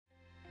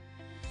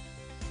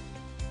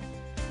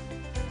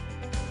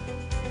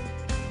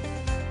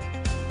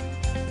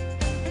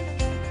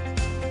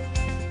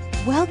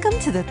Welcome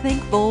to the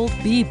Think Bold,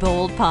 Be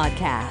Bold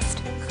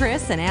podcast.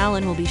 Chris and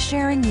Alan will be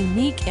sharing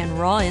unique and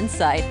raw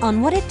insight on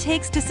what it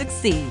takes to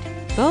succeed.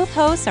 Both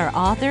hosts are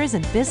authors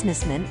and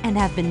businessmen and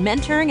have been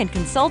mentoring and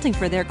consulting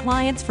for their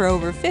clients for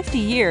over 50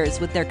 years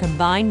with their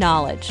combined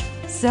knowledge.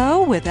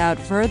 So, without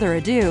further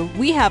ado,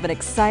 we have an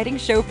exciting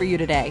show for you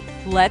today.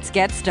 Let's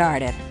get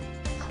started.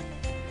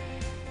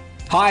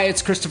 Hi,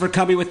 it's Christopher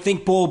Cubby with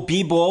Think Bold,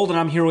 Be Bold, and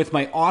I'm here with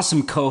my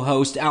awesome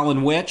co-host,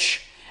 Alan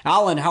Witch.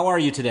 Alan, how are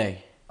you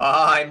today?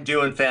 I'm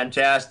doing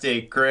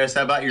fantastic, Chris.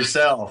 How about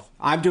yourself?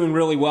 I'm doing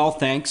really well,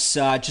 thanks.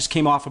 Just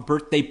came off a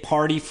birthday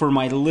party for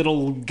my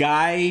little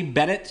guy,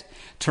 Bennett,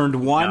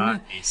 turned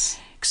 1. Nice.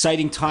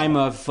 Exciting time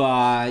of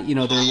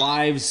their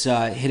lives,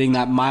 hitting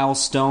that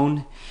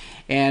milestone.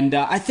 And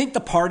I think the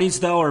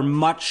parties, though, are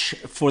much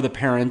for the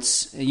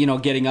parents,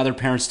 getting other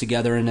parents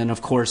together. And then,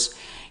 of course,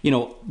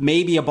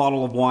 maybe a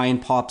bottle of wine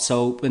pops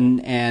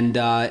open and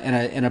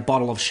a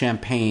bottle of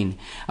champagne,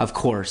 of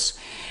course.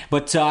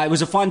 But it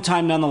was a fun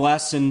time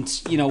nonetheless. And,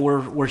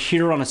 we're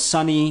here on a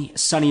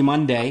sunny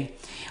Monday,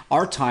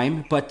 our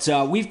time. But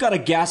we've got a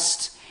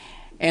guest,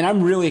 and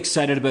I'm really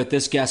excited about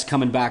this guest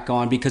coming back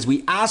on because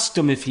we asked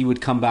him if he would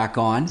come back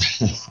on.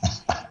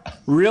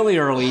 Really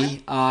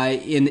early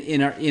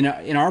in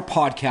our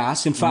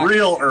podcast. In fact,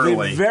 real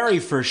early, the very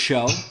first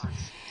show,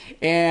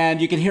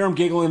 and you can hear him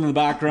giggling in the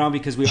background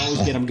because we always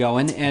get him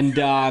going. And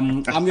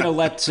I'm going to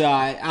let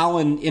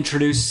Alan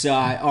introduce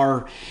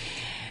our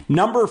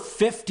number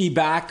 50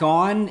 back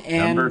on,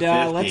 and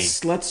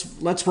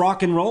let's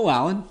rock and roll,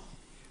 Alan.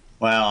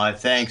 Well,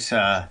 thanks,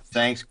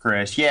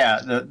 Chris. Yeah,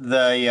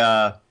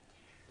 the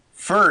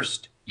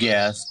first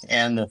guest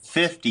and the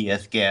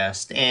 50th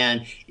guest,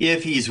 and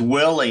if he's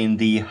willing,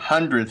 the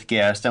 100th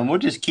guest, and we'll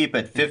just keep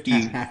it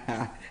 50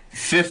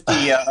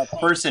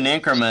 person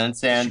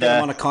increments, and get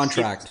him on a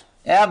contract.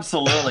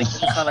 Absolutely,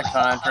 get us on a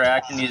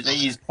contract, and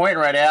he's pointing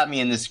right at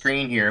me in the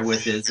screen here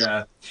with his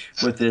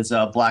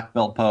black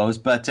belt pose.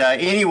 But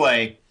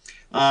anyway.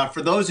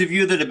 For those of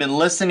you that have been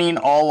listening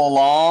all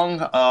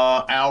along,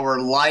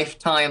 our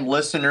lifetime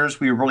listeners,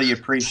 we really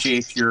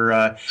appreciate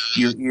your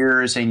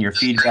ears and your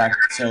feedback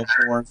and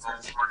so forth.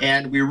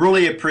 And we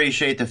really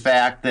appreciate the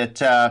fact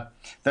that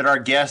our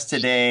guest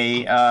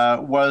today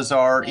was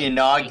our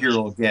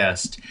inaugural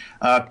guest.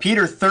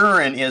 Peter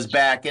Thurin is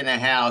back in the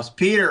house.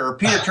 Peter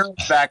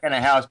Thurin's back in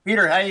the house.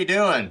 Peter, how you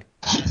doing?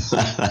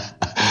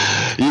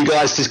 You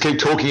guys just keep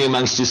talking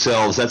amongst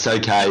yourselves. That's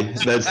okay.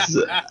 That's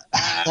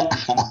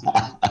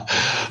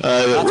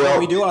what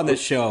we do on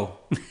this show.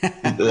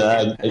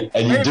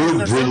 And you do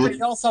does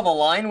somebody else have a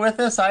line with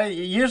us?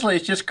 Usually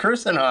it's just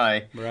Chris and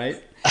I.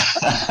 Right.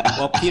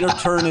 Well, Peter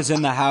Thurin is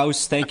in the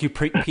house. Thank you,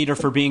 Peter,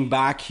 for being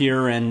back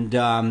here.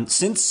 And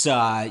since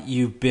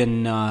you've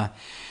been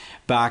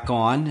back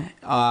on,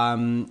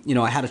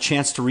 I had a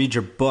chance to read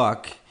your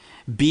book,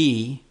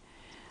 Be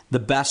the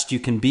Best You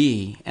Can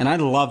Be, and I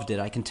loved it.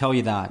 I can tell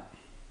you that.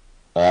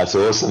 That's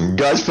awesome.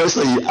 Guys,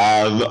 firstly,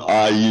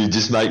 you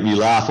just make me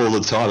laugh all the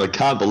time. I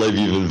can't believe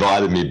you've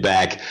invited me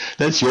back.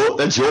 That's your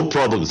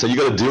problem. So you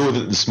got to deal with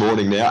it this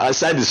morning now. I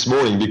say this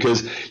morning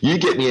because you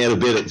get me out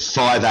of bed at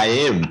 5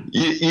 a.m.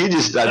 You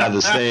just don't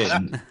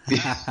understand.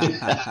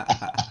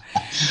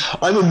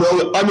 I'm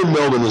in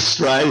Melbourne,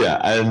 Australia,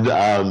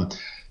 and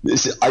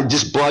it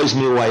just blows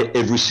me away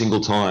every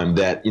single time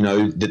that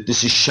that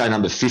this is show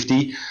number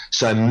 50.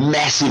 So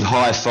massive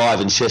high five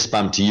and chest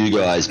bump to you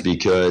guys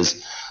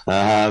because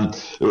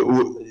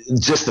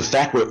just the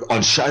fact we're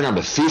on show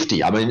number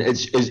 50. I mean,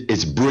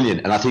 it's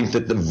brilliant, and I think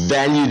that the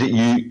value that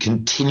you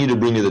continue to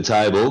bring to the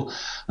table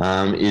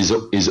is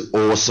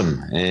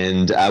awesome.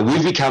 And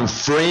we've become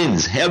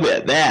friends. How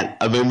about that?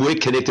 I mean, we're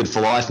connected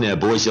for life now,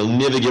 boys. You'll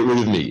never get rid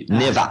of me.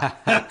 Never.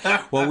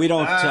 Well, we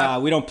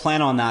don't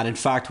plan on that. In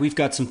fact, we've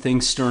got some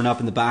things stirring up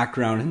in the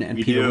background, and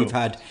Peter, we've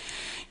had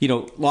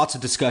lots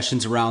of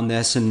discussions around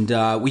this, and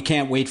we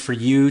can't wait for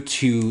you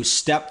to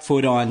step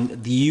foot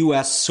on the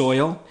U.S.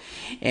 soil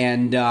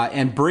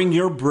and bring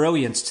your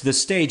brilliance to the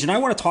stage. And I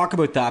want to talk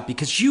about that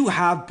because you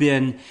have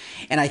been,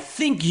 and I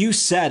think you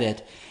said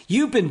it,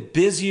 you've been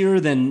busier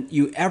than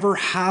you ever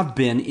have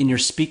been in your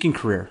speaking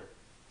career.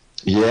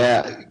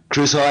 Yeah,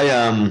 Chris, I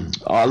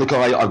got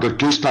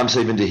goosebumps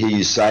even to hear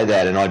you say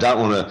that, and I don't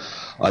want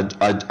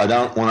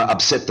to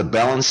upset the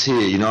balance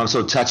here. I'm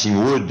sort of touching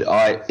wood.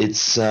 I've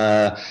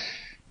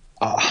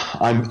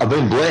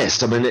been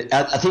blessed. I mean,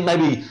 I think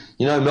maybe,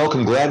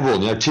 Malcolm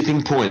Gladwell,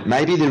 tipping point.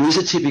 Maybe there is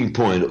a tipping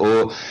point,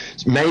 or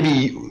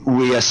maybe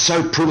we are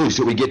so privileged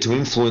that we get to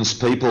influence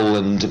people,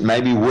 and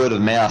maybe word of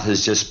mouth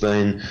has just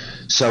been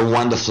so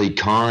wonderfully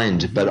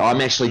kind. But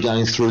I'm actually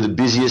going through the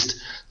busiest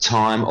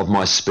time of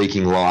my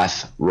speaking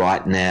life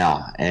right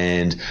now,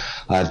 and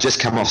I've just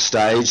come off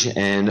stage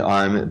and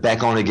I'm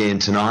back on again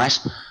tonight.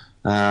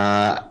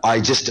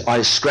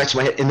 I scratch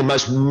my head in the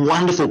most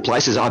wonderful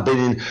places. I've been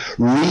in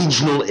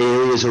regional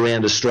areas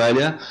around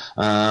Australia.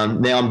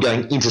 Now I'm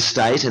going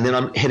interstate, and then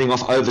I'm heading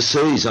off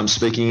overseas. I'm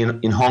speaking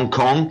in Hong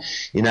Kong,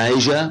 in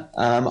Asia.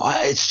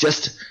 It's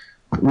just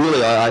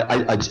really,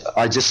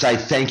 I just say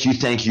thank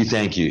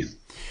you.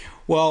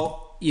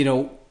 Well,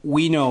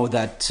 we know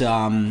that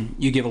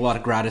you give a lot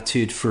of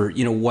gratitude for,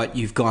 what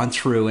you've gone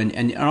through,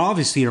 and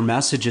obviously your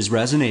message is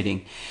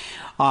resonating.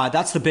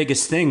 That's the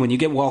biggest thing when you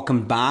get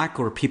welcomed back,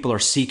 or people are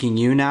seeking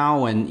you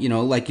now. And,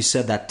 like you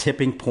said, that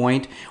tipping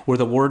point where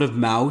the word of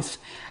mouth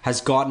has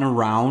gotten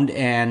around,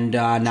 and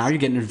now you're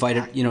getting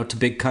invited, to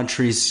big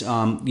countries,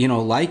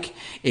 like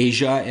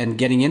Asia, and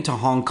getting into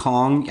Hong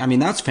Kong. I mean,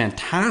 that's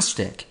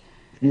fantastic.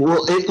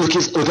 Well,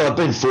 look, I've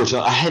been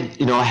fortunate. I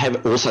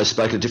have also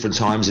spoken at different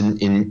times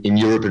in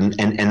Europe and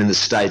in the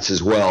States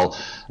as well.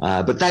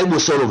 But they were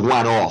sort of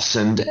one-offs,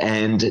 and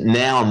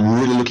now I'm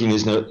really looking,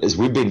 as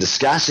we've been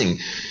discussing,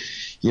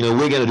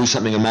 we're going to do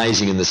something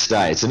amazing in the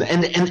States.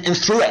 And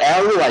through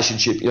our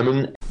relationship,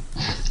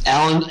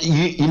 Alan,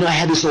 you know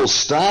how this all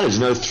started,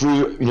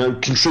 through,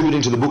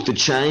 contributing to the book The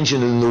Change,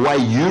 and in the way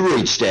you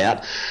reached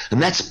out,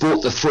 and that's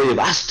brought the three of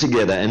us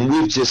together, and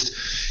we've just,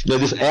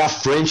 our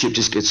friendship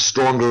just gets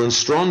stronger and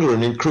stronger.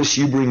 And then, Chris,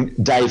 you bring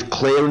Dave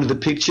Clare into the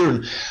picture,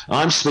 and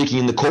I'm speaking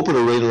in the corporate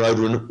arena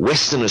over in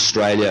Western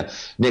Australia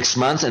next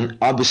month, and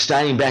I'll be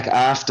staying back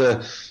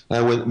after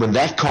when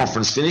that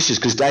conference finishes,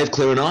 because Dave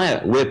Clare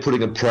and we're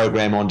putting a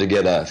program on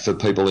together for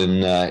people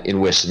in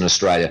Western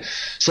Australia.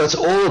 So it's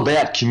all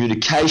about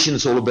communication,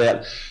 it's all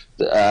about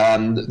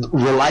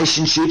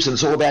relationships, and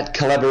it's all about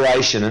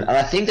collaboration. And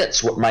I think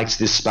that's what makes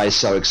this space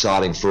so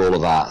exciting for all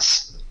of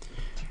us.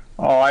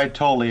 Oh, I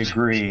totally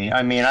agree.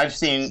 I mean, I've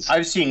seen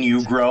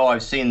you grow.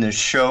 I've seen this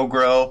show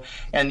grow,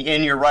 and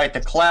you're right.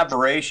 The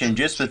collaboration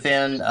just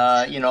within,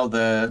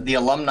 the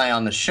alumni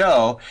on the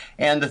show,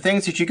 and the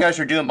things that you guys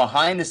are doing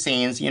behind the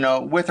scenes,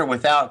 with or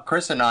without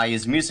Chris and I,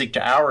 is music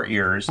to our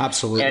ears.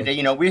 Absolutely.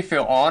 And we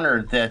feel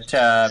honored that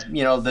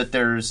that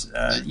there's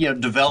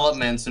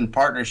developments and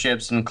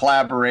partnerships and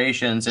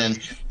collaborations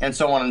and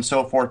so on and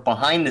so forth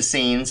behind the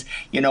scenes.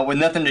 With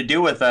nothing to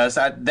do with us.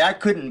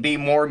 That couldn't be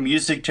more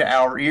music to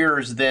our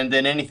ears than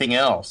anything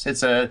else.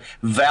 It's a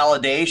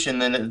validation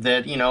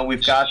that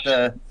we've got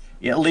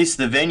at least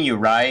the venue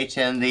right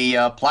and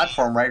the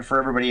platform right for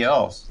everybody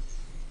else.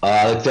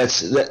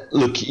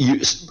 Look,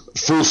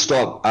 full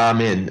stop,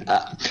 amen.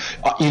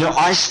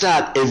 I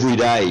start every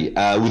day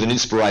with an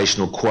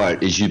inspirational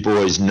quote, as you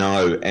boys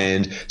know,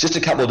 and just a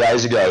couple of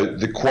days ago,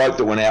 the quote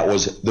that went out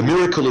was, "The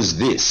miracle is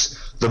this: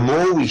 the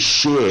more we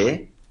share,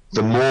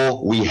 the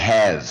more we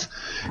have."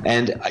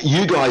 And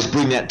you guys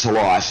bring that to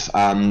life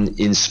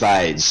in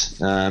spades.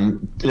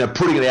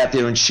 Putting it out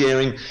there and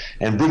sharing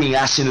and bringing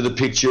us into the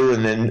picture,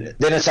 and then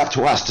it's up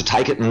to us to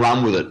take it and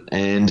run with it.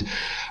 And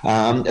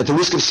at the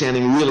risk of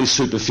sounding really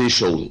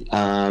superficial,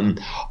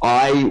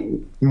 I,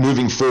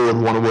 moving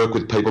forward, want to work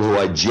with people who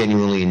I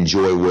genuinely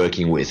enjoy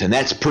working with, and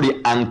that's pretty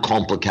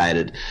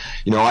uncomplicated.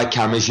 I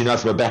come, as you know,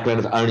 from a background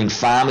of owning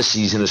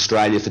pharmacies in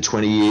Australia for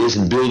 20 years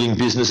and building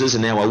businesses,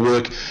 and now I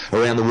work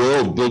around the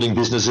world building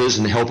businesses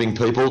and helping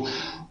people.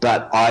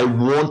 But I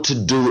want to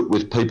do it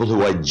with people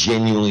who I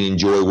genuinely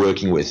enjoy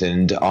working with,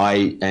 and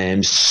I am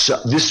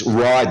this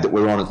ride that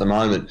we're on at the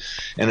moment,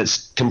 and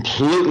it's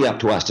completely up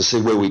to us to see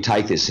where we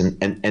take this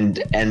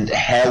and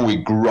how we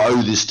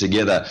grow this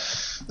together.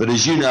 But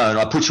as you know, and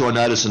I put you on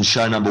notice in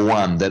show number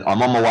 1, that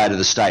I'm on my way to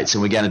the States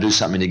and we're going to do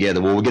something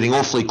together. Well, we're getting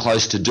awfully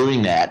close to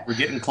doing that. We're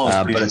getting close.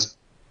 But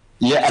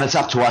it's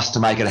up to us to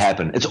make it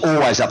happen. It's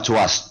always up to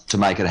us to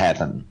make it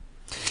happen.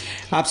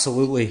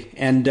 Absolutely.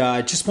 And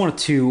I just wanted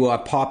to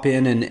pop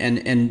in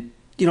and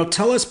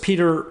tell us,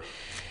 Peter,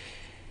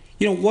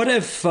 what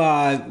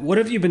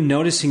have you been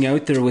noticing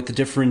out there with the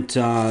different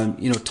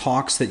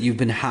talks that you've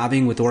been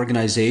having with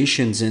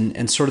organizations,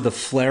 and sort of the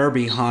flair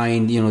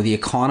behind the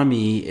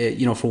economy,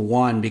 for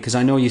one, because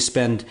I know you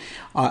spend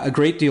a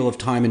great deal of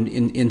time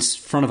in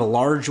front of a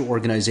large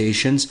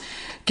organizations.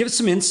 Give us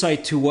some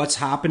insight to what's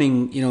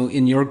happening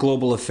in your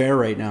global affair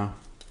right now.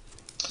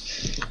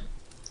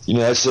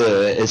 It's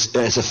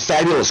a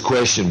fabulous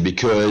question,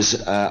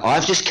 because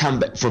I've just come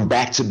back from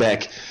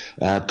back-to-back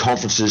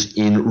conferences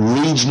in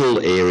regional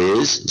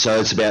areas, so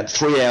it's about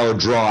 3-hour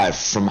drive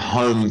from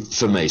home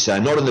for me. So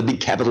not in the big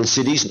capital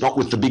cities, not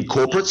with the big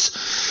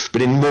corporates,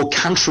 but in more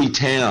country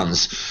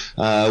towns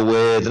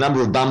where the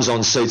number of bums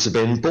on seats have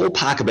been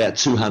ballpark about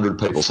 200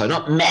 people. So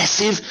not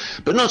massive,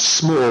 but not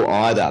small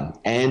either.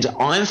 And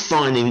I'm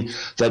finding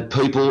that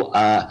people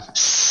are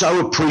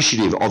so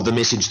appreciative of the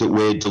message that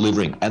we're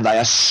delivering, and they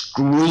are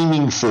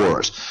screaming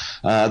for it.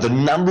 The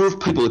number of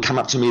people that come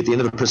up to me at the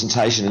end of a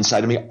presentation and say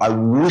to me, "I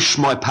wish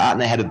my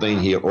partner had been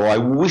here," or "I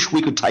wish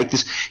we could take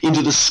this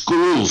into the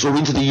schools or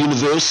into the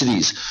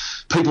universities."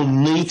 People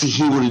need to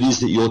hear what it is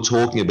that you're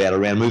talking about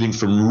around moving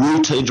from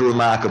routine to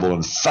remarkable,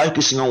 and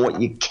focusing on what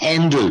you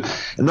can do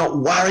and not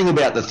worrying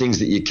about the things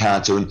that you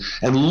can't do,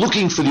 and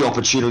looking for the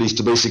opportunities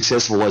to be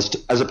successful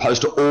as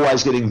opposed to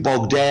always getting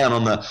bogged down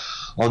on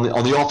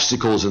the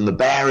obstacles and the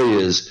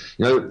barriers.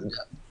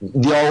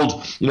 The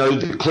old,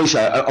 the cliche,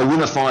 a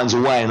winner finds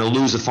a way and a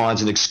loser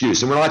finds an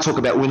excuse. And when I talk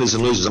about winners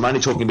and losers, I'm only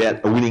talking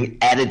about a winning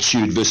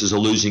attitude versus a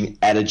losing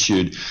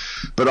attitude.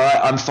 But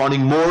I'm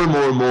finding more and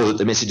more and more that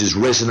the message is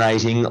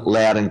resonating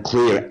loud and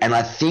clear. And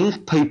I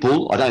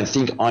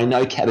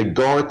know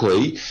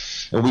categorically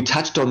and we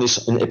touched on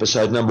this in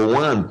episode number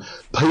 1,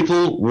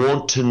 people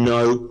want to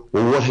know,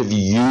 well, what have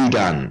you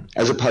done?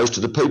 As opposed to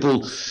the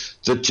people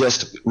that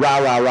just rah,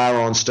 rah,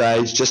 rah on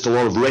stage, just a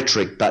lot of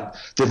rhetoric, but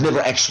they've never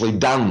actually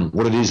done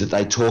what it is that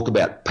they talk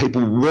about.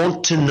 People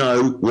want to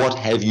know, what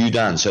have you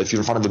done? So if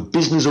you're in front of a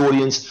business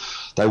audience,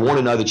 they want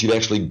to know that you've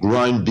actually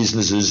grown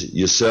businesses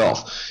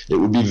yourself. It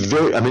would be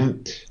I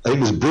think it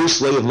was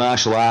Bruce Lee of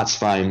martial arts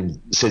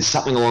fame said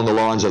something along the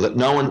lines of that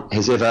no one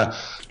has ever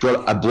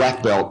got a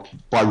black belt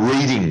by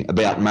reading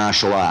about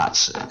martial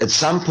arts. At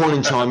some point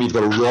in time, you've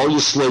got to roll your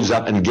sleeves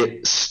up and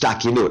get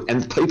stuck into it.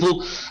 And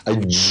people are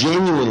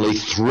genuinely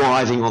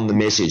thriving on the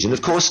message. And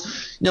of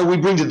course, we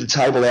bring to the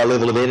table our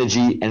level of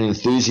energy and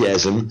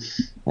enthusiasm.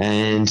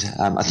 And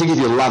I think if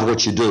you love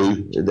what you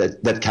do,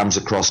 that comes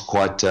across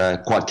quite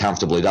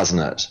comfortably, doesn't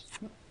it?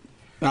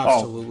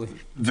 Absolutely. Oh,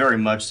 very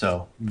much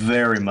so.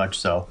 Very much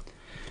so.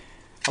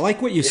 I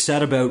like what you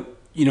said about,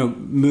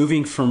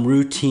 moving from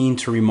routine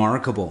to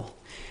remarkable.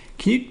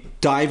 Can you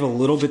dive a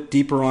little bit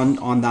deeper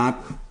on that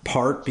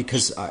part?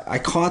 Because I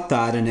caught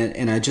that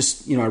and I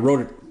just, I wrote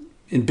it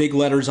in big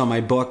letters on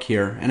my book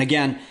here. And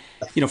again,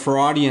 for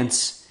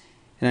audience,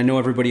 and I know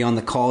everybody on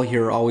the call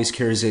here always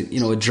carries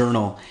a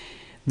journal.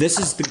 This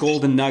is the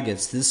golden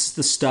nuggets. This is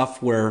the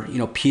stuff where,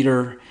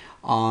 Peter,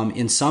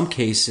 in some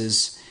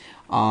cases,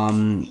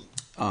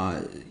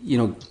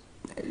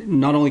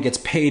 not only gets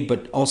paid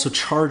but also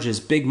charges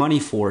big money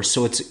for.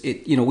 So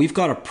we've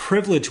got a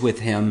privilege with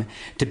him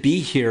to be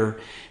here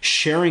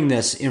sharing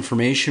this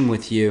information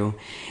with you.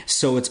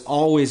 So it's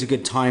always a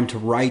good time to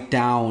write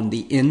down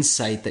the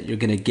insight that you're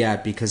going to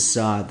get, because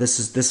this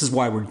is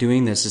why we're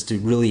doing this, is to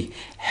really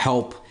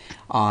help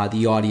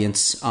the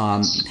audience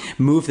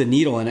move the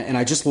needle, and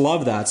I just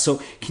love that.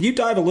 So can you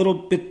dive a little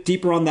bit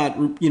deeper on that,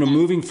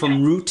 moving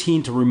from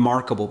routine to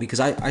remarkable, because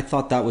I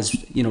thought that was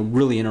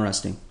really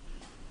interesting.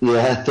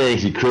 Yeah,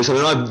 thank you, Chris. I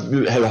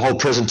had a whole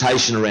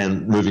presentation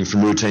around moving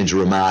from routine to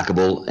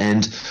remarkable,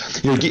 and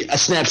a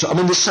snapshot.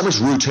 There's so much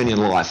routine in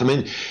life.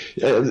 The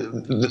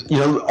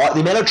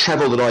amount of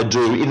travel that I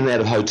do in and out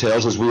of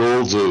hotels, as we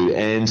all do,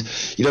 and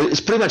it's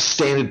pretty much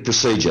standard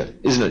procedure,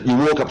 isn't it? You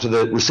walk up to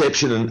the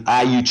reception and,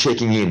 are you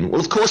checking in?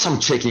 Well, of course I'm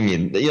checking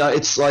in.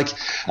 It's like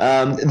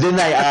then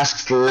they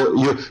ask for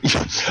your.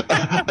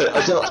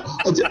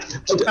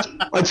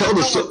 I told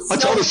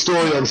a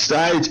story on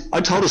stage. I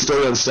told a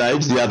story on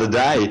stage the other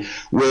day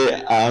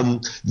where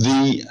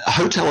the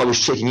hotel I was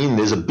checking in,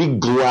 there's a big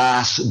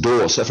glass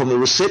door. So from the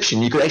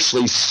reception, you could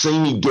actually see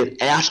me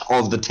get out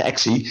of the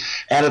taxi,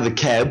 out of the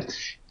cab,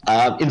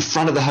 in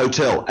front of the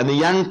hotel. And the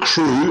young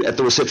crew at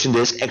the reception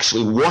desk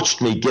actually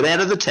watched me get out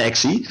of the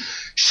taxi,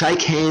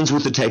 shake hands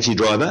with the taxi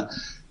driver,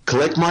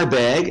 collect my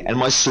bag and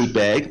my suit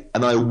bag,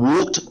 and I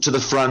walked to the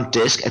front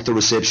desk at the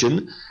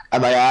reception,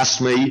 and they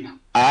asked me,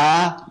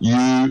 "Are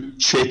you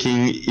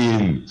checking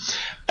in?"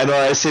 And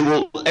I said,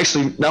 well,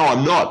 actually, no,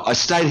 I'm not. I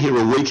stayed here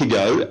a week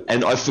ago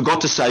and I forgot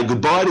to say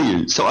goodbye to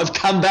you. So I've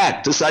come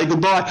back to say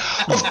goodbye.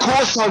 Of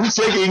course I'm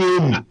checking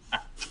in.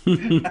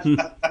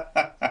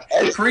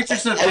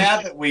 Creatures of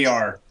habit we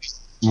are.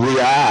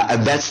 We are,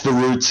 and that's the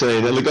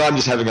routine. And look, I'm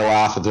just having a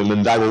laugh at them,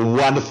 and they were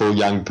wonderful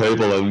young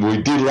people, and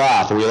we did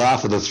laugh, and we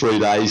laughed for the 3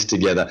 days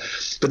together.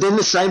 But then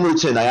the same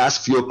routine, they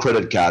ask for your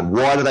credit card.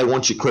 Why do they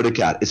want your credit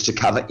card? It's to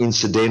cover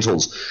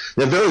incidentals.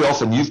 Now, very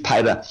often you've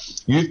paid a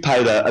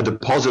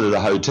deposit at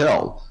a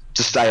hotel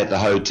to stay at the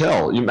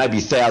hotel. You may be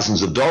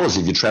thousands of dollars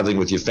if you're traveling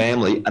with your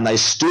family, and they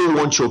still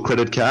want your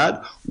credit card.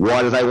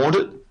 Why do they want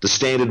it? The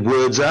standard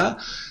words are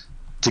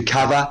to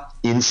cover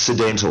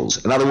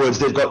incidentals. In other words,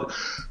 they've got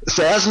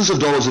thousands of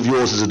dollars of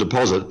yours as a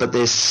deposit, but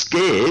they're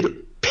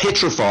scared,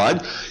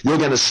 petrified, you're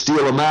going to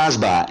steal a Mars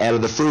bar out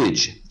of the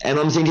fridge. And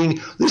I'm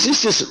thinking, this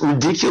is just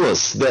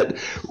ridiculous that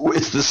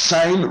it's the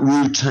same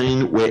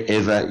routine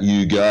wherever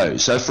you go.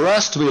 So for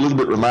us to be a little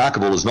bit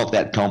remarkable is not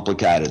that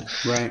complicated.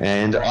 Right.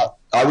 And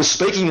I was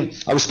speaking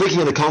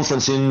at a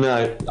conference in.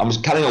 I'm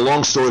cutting a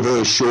long story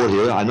very short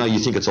here. I know you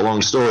think it's a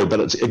long story,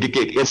 but it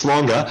gets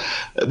longer.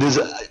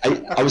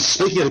 I was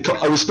speaking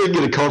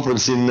at a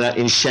conference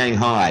in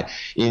Shanghai,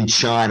 in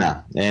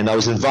China, and I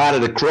was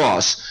invited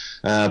across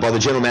by the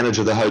general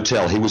manager of the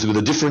hotel. He was with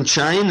a different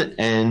chain,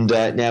 and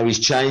now he's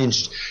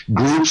changed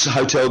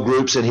hotel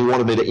groups, and he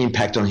wanted me to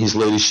impact on his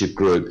leadership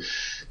group.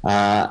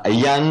 A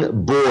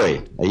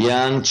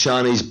young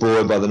Chinese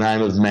boy by the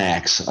name of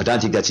Max. I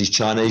don't think that's his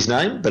Chinese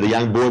name, but a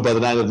young boy by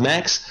the name of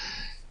Max.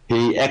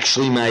 He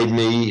actually made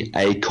me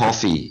a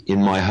coffee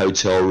in my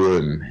hotel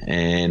room,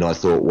 and I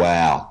thought,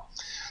 wow.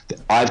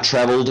 I've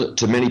traveled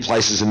to many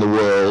places in the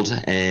world,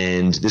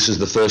 and this is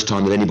the first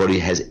time that anybody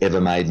has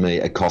ever made me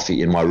a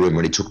coffee in my room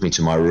when he took me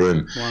to my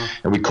room. Wow.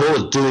 And we call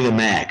it doing a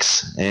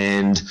Max.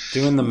 And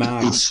doing the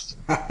Max.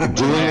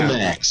 Doing the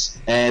max.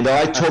 And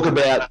I talk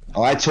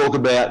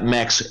about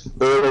max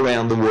all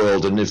around the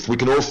world, and if we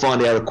can all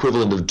find our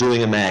equivalent of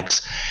doing a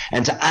max,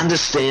 and to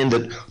understand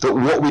that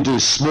what we do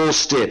is small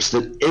steps,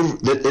 that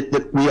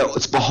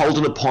it's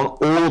beholden upon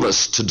all of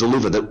us to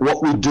deliver, that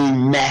what we do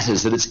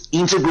matters, that it's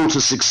integral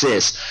to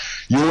success.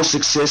 Your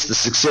success, the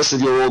success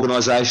of your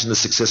organisation, the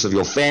success of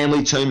your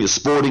family team, your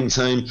sporting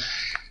team.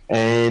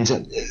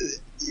 And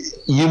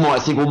you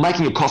might think, well,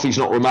 making a coffee is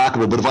not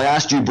remarkable, but if I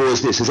asked you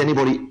boys this, has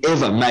anybody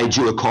ever made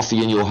you a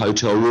coffee in your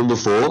hotel room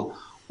before?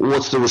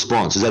 What's the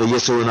response? Is that a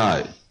yes or a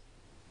no?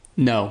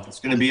 No. It's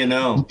going to be a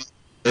no.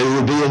 It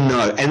would be a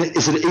no. And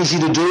is it easy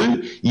to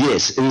do?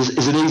 Yes.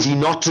 Is it easy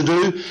not to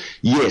do?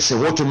 Yes. And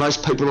what do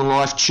most people in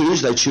life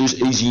choose? They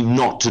choose easy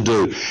not to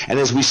do. And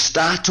as we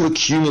start to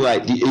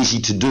accumulate the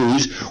easy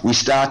to-dos, we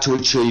start to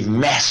achieve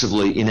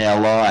massively in our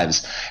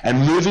lives.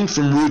 And moving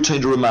from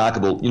routine to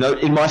remarkable. You know,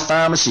 in my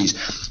pharmacies,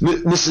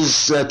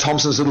 Mrs.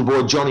 Thompson's little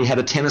boy Johnny had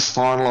a tennis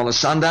final on a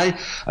Sunday.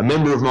 A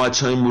member of my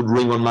team would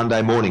ring on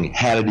Monday morning.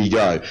 How did he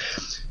go?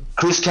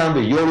 Chris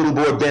Cumby, your little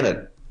boy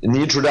Bennett, in the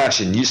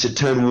introduction, you said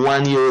turn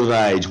 1 year of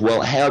age.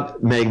 Well, how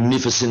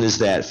magnificent is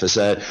that for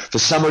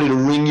somebody to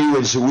ring you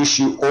and to wish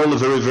you all the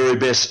very, very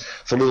best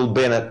for little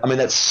Bennett? I mean,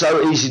 that's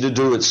so easy to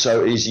do. It's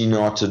so easy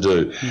not to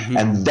do. Mm-hmm.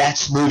 And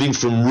that's moving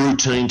from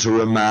routine to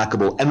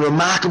remarkable. And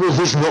remarkable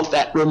is not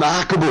that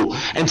remarkable.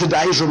 And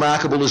today's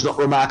remarkable is not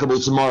remarkable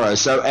tomorrow.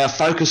 So our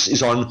focus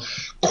is on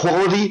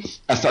quality.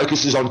 Our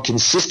focus is on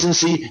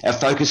consistency. Our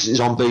focus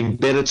is on being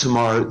better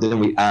tomorrow than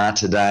we are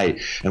today.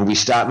 And we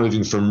start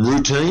moving from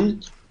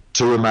routine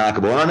to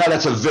remarkable. And I know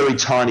that's a very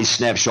tiny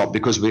snapshot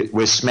because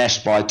we're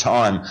smashed by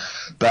time,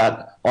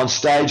 but on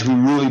stage we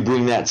really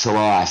bring that to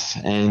life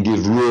and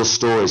give real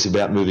stories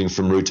about moving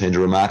from routine to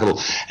remarkable.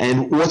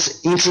 And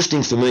what's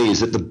interesting for me is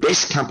that the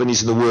best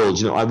companies in the world,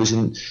 you know, I was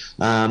in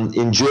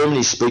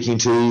Germany speaking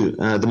to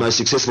the most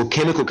successful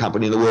chemical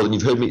company in the world, and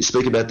you've heard me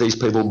speak about these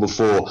people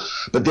before,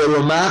 but they're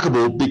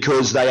remarkable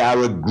because they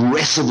are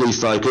aggressively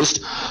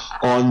focused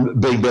on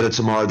being better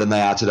tomorrow than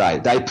they are today.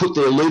 They put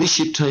their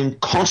leadership team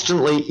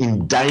constantly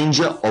in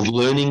danger of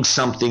learning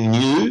something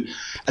new,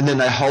 and then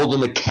they hold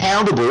them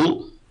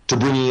accountable to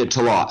bringing it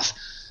to life.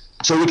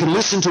 So we can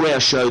listen to our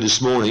show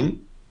this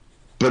morning,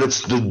 but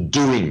it's the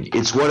doing.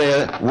 It's what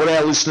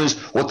our listeners,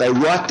 what they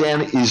write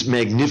down is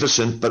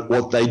magnificent, but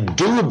what they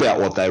do about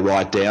what they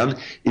write down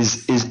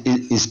is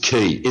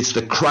key. It's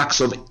the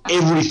crux of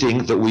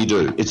everything that we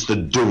do. It's the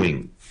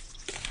doing.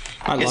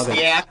 It's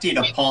the acting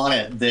upon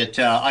it that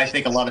I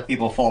think a lot of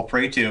people fall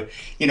prey to.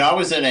 You know, I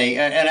was in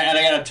and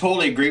I got to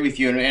totally agree with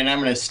you, and I'm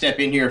going to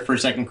step in here for a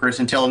second, Chris,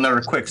 and tell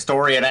another quick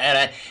story.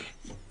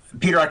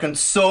 Peter, I can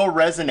so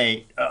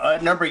resonate.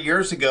 A number of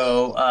years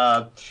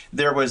ago,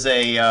 there was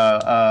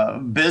a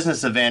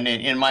business event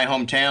in my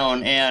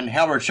hometown, and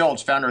Howard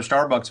Schultz, founder of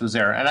Starbucks, was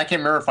there. And I can't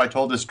remember if I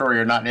told this story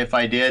or not, and if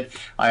I did,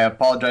 I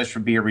apologize for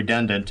being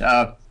redundant.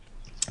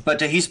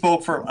 But he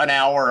spoke for an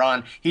hour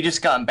on, he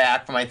just gotten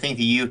back from, I think,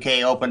 the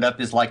UK, opened up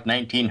his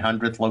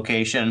 1900th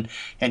location,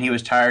 and he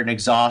was tired and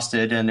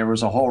exhausted, and there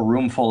was a whole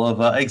room full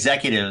of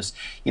executives,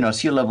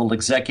 C-level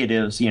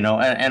executives,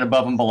 and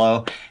above and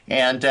below,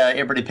 and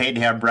everybody paid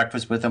to have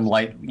breakfast with him,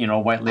 white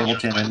label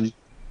and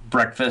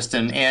breakfast,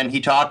 and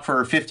he talked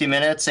for 50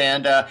 minutes,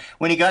 and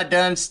when he got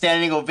done,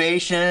 standing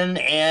ovation,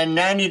 and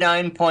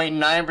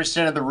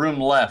 99.9% of the room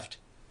left.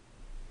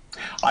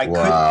 I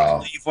couldn't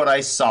believe what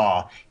I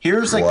saw.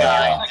 Here's a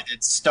guy that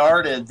had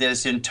started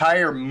this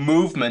entire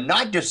movement,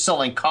 not just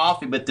selling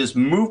coffee, but this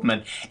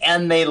movement,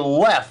 and they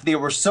left. They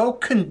were so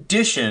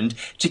conditioned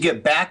to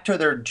get back to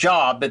their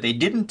job that they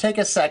didn't take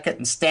a second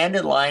and stand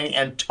in line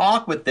and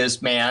talk with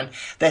this man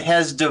that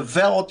has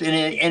developed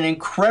an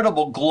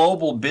incredible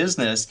global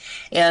business.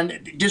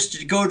 And just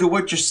to go to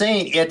what you're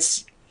saying,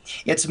 it's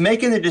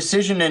making the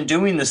decision and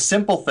doing the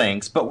simple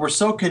things, but we're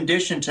so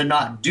conditioned to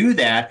not do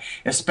that,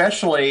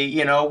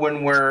 especially,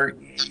 when we're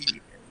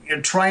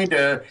trying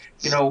to,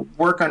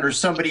 work under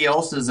somebody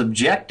else's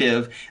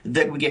objective,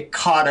 that we get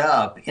caught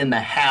up in the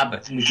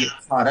habit and we get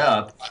caught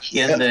up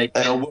in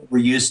what we're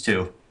used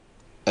to.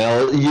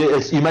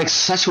 You make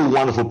such a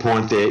wonderful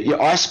point there.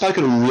 I spoke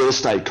at a real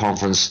estate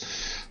conference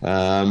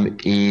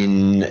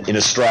in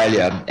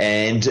Australia,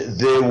 and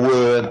there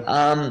were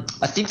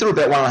I think there were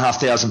about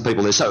 1,500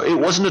 people there. So it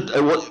wasn't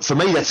for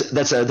me.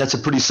 That's a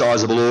pretty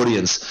sizable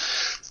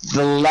audience.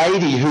 The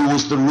lady who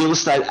was the real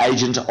estate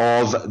agent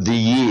of the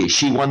year,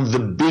 she won the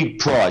big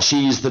prize.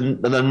 She is the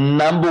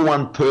number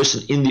one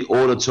person in the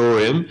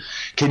auditorium.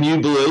 Can you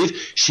believe?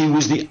 She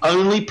was the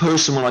only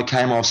person when I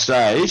came off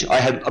stage. I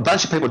had a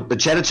bunch of people that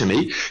chatted to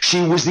me.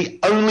 She was the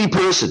only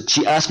person.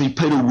 She asked me,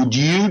 Peter, would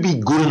you be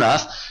good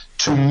enough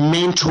to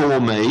mentor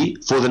me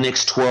for the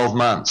next 12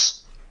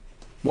 months?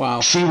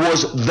 Wow. She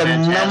was the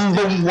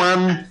number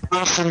one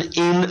person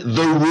in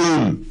the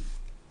room.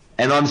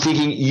 And I'm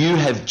thinking, you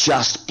have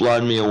just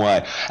blown me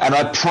away. And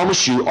I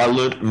promise you, I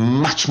learned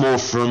much more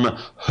from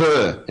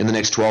her in the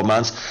next 12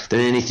 months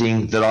than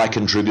anything that I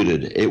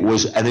contributed. It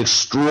was an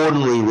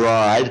extraordinary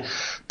ride,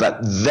 But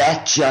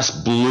that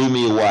just blew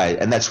me away.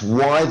 And that's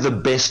why the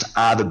best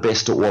are the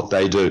best at what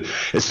they do.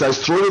 It's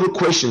those three little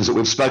questions that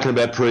we've spoken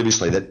about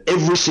previously that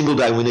every single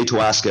day we need to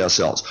ask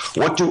ourselves.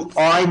 What do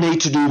I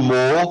need to do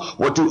more?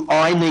 What do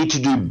I need to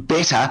do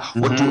better?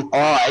 What do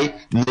I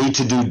need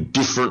to do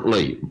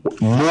differently?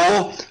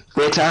 More,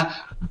 better,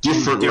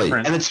 differently.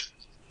 And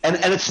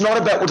it's not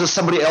about what does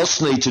somebody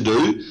else need to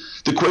do.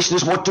 The question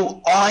is, what do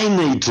I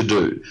need to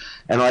do?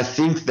 And I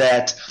think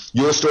that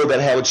your story about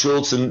Howard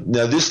Schultz and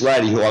this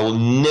lady, who I will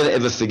never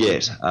ever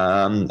forget,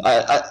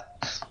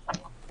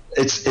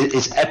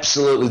 it's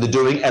absolutely the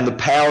doing and the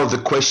power of the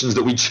questions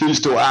that we choose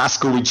to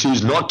ask or we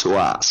choose not to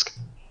ask.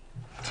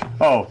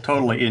 Oh,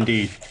 totally,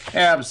 indeed.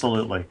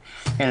 Absolutely.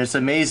 And it's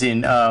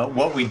amazing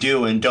what we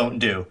do and don't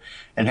do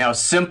and how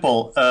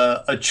simple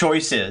a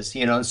choice is.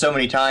 And so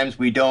many times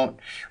we don't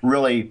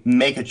really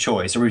make a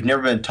choice, or we've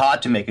never been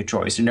taught to make a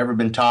choice. We've never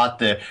been taught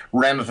the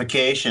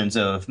ramifications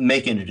of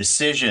making a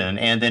decision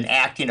and then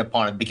acting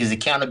upon it, because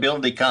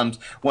accountability comes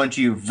once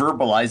you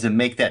verbalize and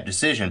make that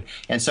decision.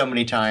 And so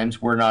many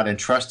times we're not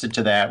entrusted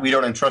to that. We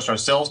don't entrust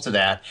ourselves to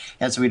that,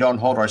 and so we don't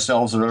hold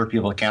ourselves and other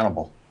people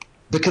accountable.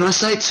 But can I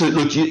say too,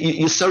 look,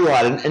 you're so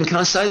right, and can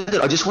I say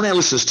that I just want our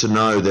listeners to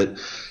know that,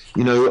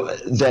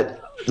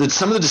 that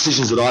some of the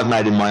decisions that I've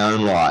made in my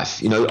own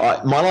life,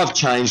 my life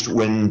changed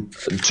when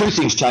two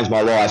things changed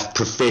my life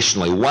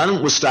professionally.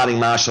 One was starting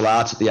martial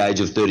arts at the age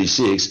of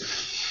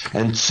 36,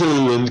 and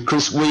two, and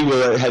Chris, we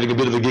were having a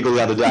bit of a giggle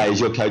the other day as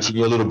you're coaching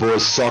your little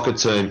boys' soccer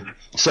team.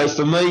 So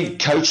for me,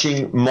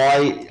 coaching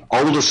my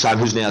oldest son,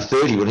 who's now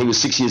 30, when he was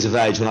 6 years of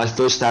age, when I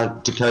first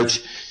started to coach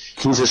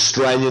his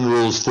Australian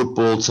rules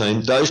football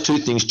team, those two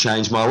things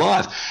changed my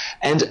life.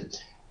 And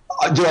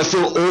did I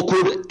feel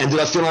awkward and did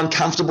I feel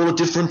uncomfortable at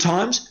different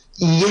times?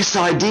 Yes,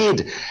 I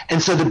did.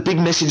 And so the big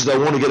message that I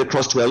want to get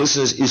across to our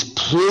listeners is,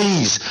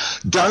 please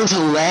don't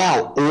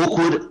allow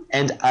awkward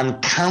and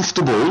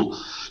uncomfortable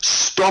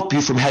stop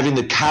you from having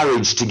the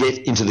courage to get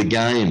into the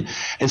game.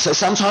 And so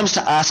sometimes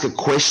to ask a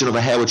question of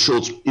a Howard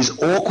Schultz is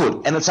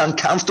awkward and it's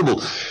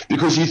uncomfortable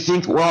because you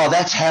think, wow,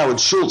 that's Howard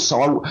Schultz.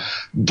 So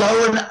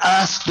go and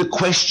ask the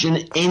question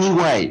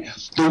anyway.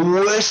 The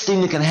worst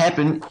thing that can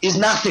happen is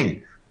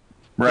nothing.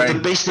 Right. But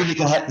the best thing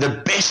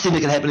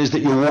that can happen is that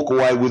you walk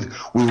away with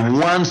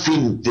one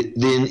thing that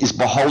then is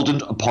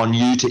beholden upon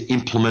you to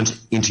implement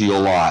into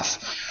your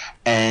life.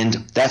 And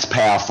that's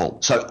powerful.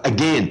 So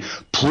again,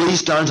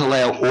 please don't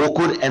allow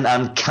awkward and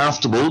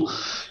uncomfortable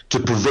to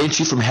prevent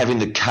you from having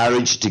the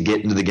courage to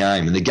get into the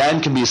game. And the game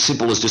can be as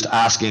simple as just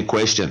asking a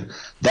question.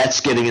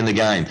 That's getting in the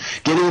game.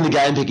 Getting in the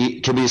game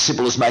can be as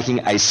simple as making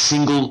a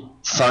single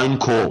phone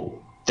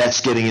call. That's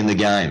getting in the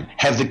game.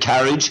 Have the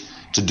courage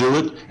to do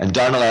it, and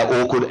don't allow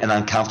awkward and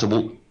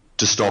uncomfortable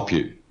to stop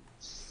you.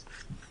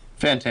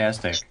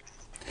 Fantastic.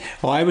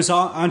 Well, I was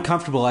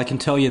uncomfortable, I can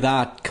tell you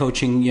that,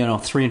 coaching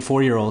 3 and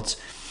 4 year olds.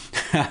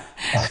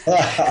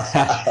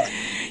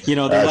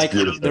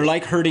 They're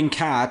like herding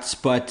cats,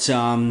 but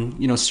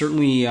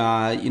certainly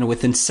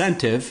with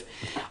incentive,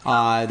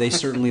 they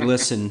certainly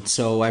listen.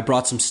 So I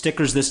brought some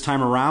stickers this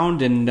time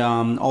around, and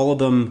all of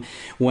them,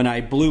 when I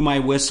blew my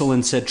whistle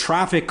and said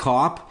traffic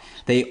cop,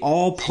 they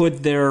all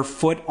put their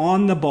foot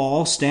on the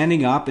ball,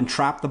 standing up, and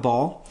trapped the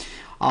ball.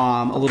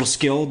 A little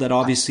skill that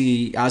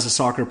obviously as a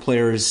soccer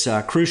player is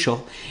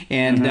crucial.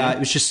 And it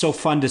was just so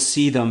fun to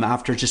see them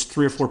after just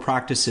 3 or 4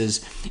 practices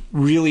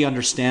really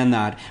understand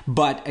that.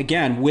 But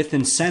again, with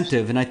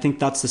incentive, and I think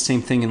that's the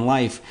same thing in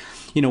life.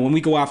 When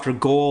we go after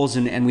goals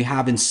and we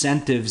have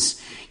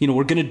incentives,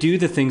 we're going to do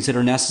the things that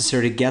are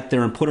necessary to get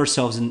there and put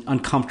ourselves in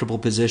uncomfortable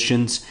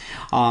positions,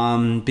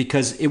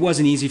 because it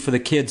wasn't easy for the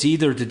kids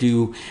either to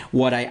do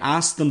what I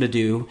asked them to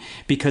do,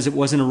 because it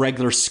wasn't a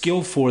regular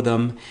skill for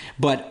them.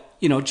 But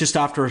just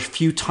after a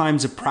few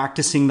times of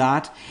practicing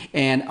that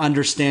and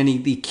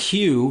understanding the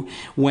cue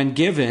when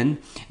given,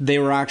 they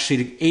were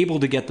actually able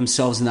to get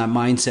themselves in that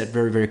mindset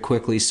very, very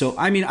quickly. So,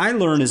 I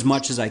learn as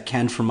much as I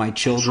can from my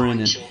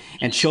children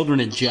and children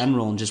in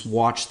general, and just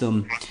watch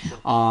them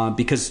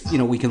because,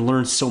 we can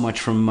learn so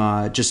much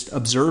from just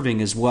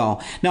observing as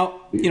well. Now,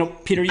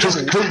 Peter, Chris,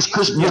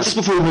 just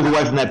before we move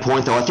away from that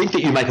point, though, I think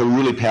that you make a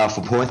really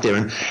powerful point there.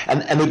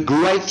 And the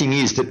great thing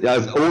is that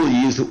over all the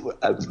years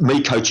of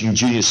me coaching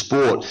junior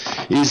sport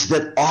is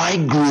that I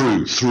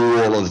grew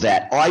through all of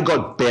that. I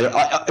got better.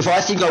 If I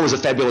think I was a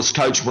fabulous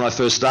coach when I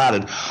first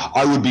started,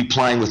 I would be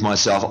playing with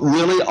myself.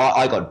 Really,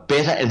 I got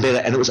better and better,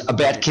 and it was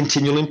about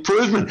continual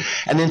improvement.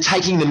 And then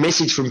taking the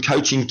message from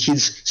coaching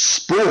kids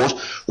sport,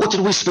 what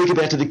did we speak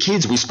about to the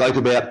kids? We spoke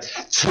about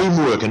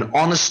teamwork and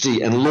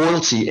honesty and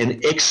loyalty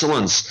and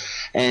excellence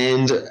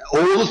and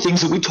all the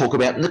things that we talk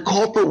about in the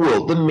corporate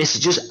world. The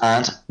messages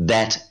aren't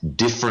that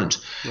different.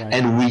 Right.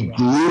 And we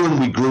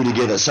grew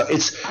together. So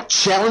it's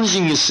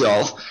challenging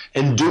yourself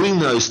and doing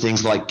those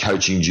things like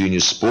coaching junior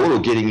sport or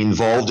getting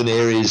involved in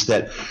areas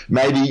that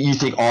maybe you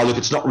think, oh, look,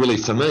 it's not really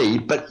for me,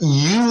 but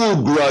you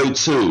will grow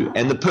too.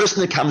 And the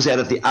person that comes out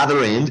at the other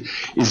end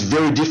is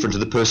very different to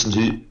the person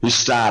who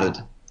started.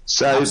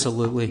 So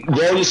absolutely,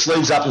 roll your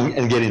sleeves up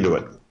and get into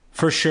it.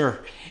 For sure.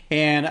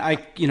 And I,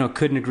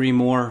 couldn't agree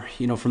more,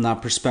 from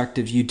that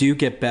perspective. You do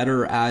get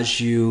better as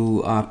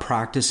you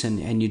practice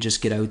and you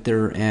just get out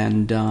there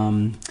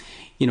and,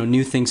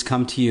 new things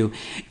come to you.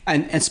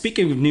 And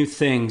speaking of new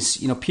things,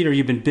 Peter,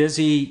 you've been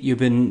busy. You've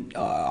been,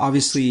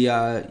 obviously,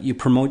 you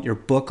promote your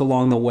book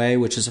along the way,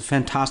 which is a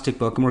fantastic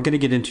book. And we're going to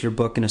get into your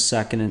book in a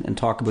second and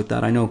talk about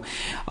that. I know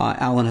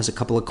Alan has a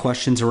couple of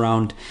questions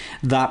around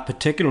that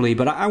particularly.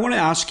 But I want to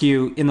ask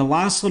you, in the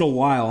last little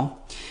while,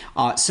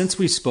 since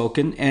we've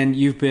spoken and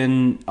you've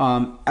been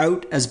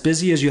out as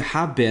busy as you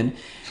have been,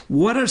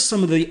 what are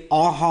some of the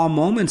aha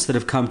moments that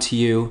have come to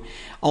you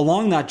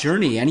along that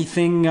journey?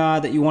 Anything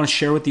that you want to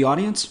share with the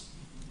audience?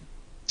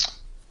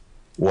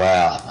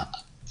 Wow.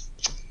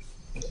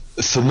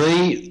 For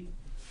me,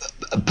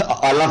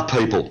 I love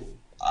people.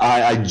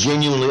 I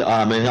genuinely,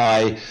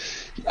 the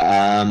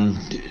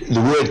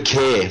word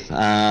care,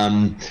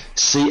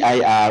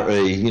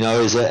 C-A-R-E,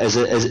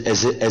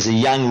 as a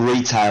young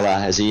retailer,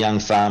 as a young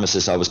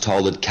pharmacist, I was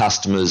told that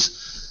customers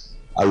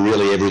are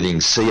really everything,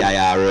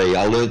 C-A-R-E.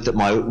 I learned that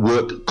my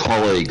work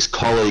colleagues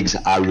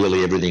are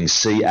really everything,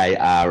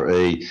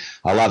 C-A-R-E.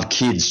 I love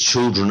kids,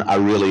 children are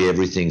really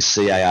everything,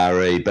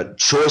 C-A-R-E. But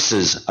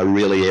choices are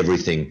really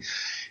everything.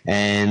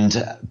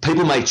 And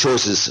people make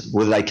choices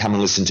whether they come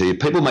and listen to you.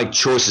 People make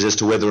choices as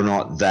to whether or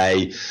not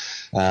they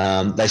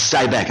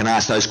stay back and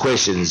ask those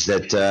questions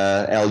that,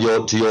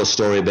 Al, to your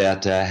story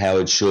about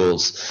Howard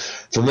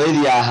Schultz. For me,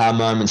 the aha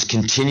moments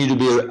continue to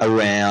be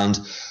around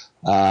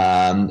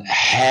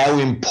how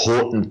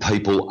important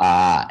people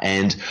are.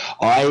 And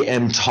I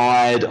am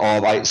tired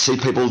of, I see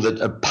people that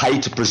are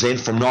paid to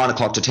present from 9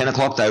 o'clock to 10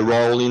 o'clock. They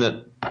roll in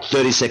at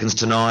 30 seconds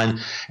to 9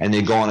 and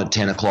they're gone at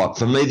 10 o'clock.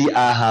 For me, the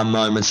aha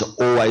moments are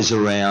always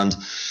around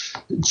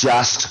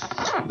just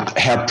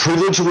how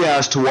privileged we are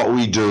as to what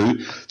we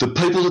do. The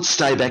people that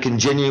stay back and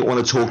genuinely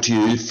want to talk to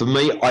you, for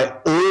me, I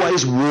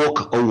always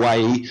walk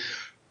away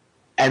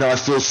and I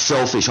feel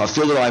selfish. I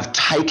feel that I've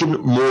taken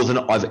more than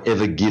I've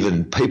ever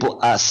given. People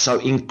are so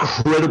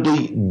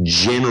incredibly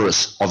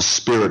generous of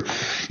spirit.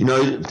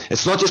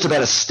 It's not just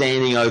about a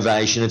standing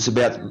ovation. It's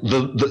about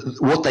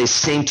what they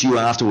send to you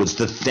afterwards,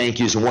 the thank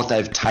yous and what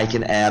they've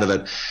taken out of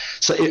it.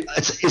 So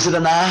is it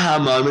an aha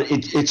moment?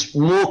 It's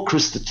more,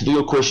 Chris, to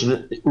your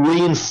question, it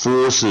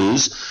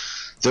reinforces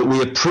that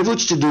we are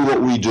privileged to do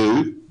what we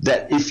do,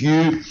 that if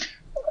you,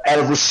 out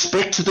of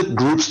respect to the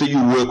groups that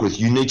you work with,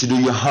 you need to do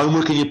your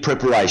homework and your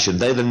preparation.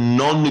 They're the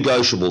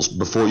non-negotiables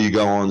before you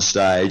go on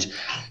stage.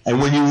 And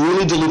when you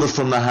really deliver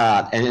from the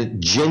heart and it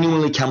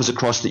genuinely comes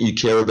across that you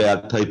care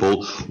about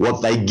people,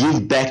 what they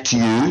give back to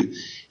you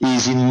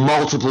is in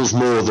multiples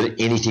more than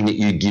anything that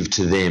you give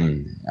to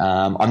them.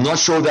 I'm not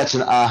sure that's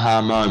an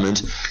aha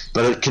moment,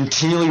 but it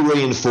continually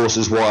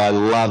reinforces why I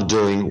love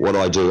doing what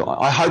I do.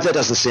 I hope that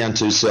doesn't sound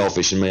too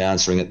selfish in me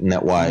answering it in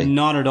that way.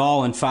 Not at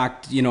all. In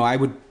fact, I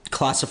would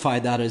classify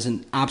that as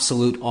an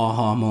absolute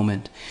aha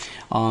moment,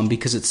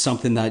 because it's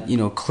something that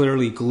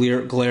clearly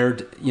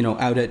glared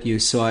out at you.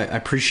 So I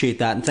appreciate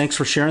that, and thanks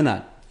for sharing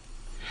that.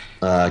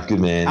 Good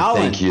man.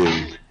 Alan. Thank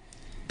you,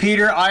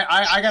 Peter.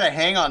 I got to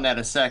hang on that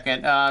a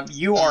second.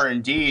 You are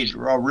indeed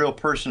a real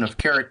person of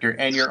character,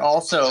 and you're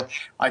also,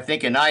 I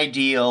think, an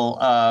ideal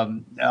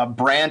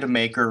brand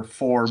maker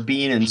for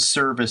being in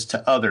service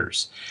to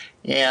others.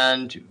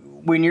 And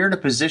when you're in a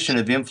position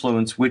of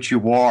influence, which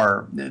you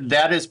are,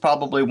 that is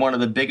probably one of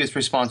the biggest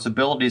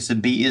responsibilities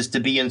is to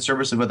be in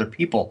service of other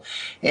people.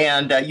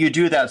 And you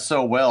do that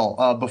so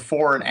well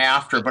before and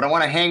after. But I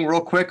want to hang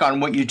real quick on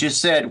what you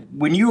just said.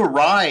 When you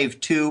arrive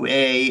to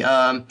and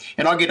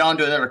I'll get on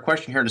to another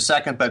question here in a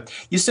second, but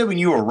you said when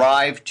you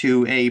arrive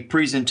to a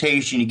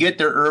presentation, you get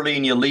there early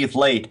and you leave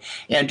late.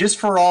 And just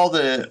for all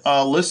the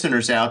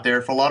listeners out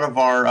there, for a lot of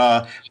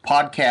our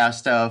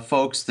podcast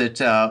folks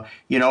that,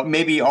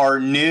 maybe are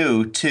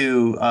new to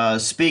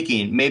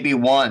speaking, maybe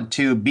want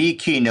to be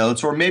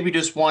keynotes, or maybe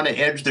just want to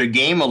edge their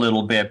game a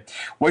little bit.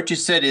 What you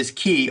said is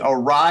key.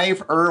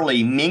 Arrive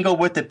early, mingle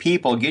with the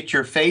people, get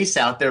your face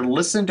out there,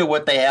 listen to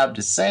what they have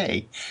to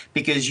say,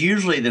 because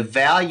usually the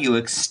value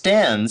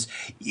extends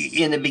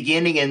in the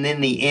beginning and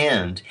then the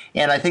end.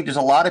 And I think there's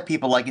a lot of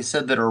people, like you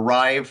said, that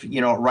arrive,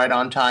 right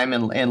on time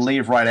and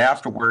leave right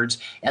afterwards,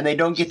 and they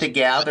don't get to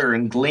gather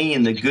and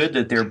glean the good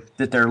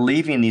that they're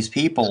leaving these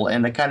people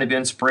and the kind of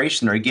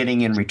inspiration they're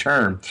getting in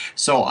return.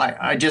 So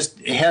I just,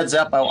 heads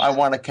up, I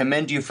want to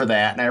commend you for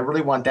that, and I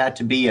really want that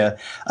to be a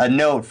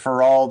note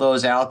for all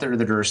those out there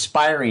that are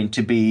aspiring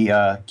to be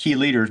key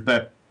leaders.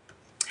 But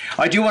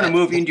I do want to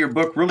move into your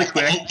book really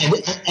quick.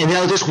 And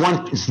now just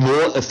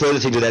a further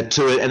thing to that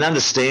too, and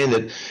understand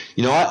that,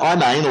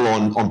 I'm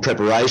anal on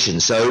preparation.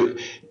 So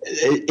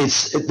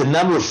it's the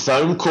number of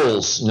phone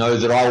calls,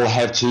 that I will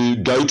have to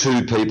go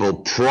to people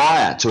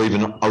prior to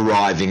even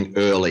arriving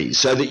early,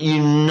 so that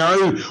you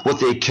know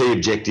what their key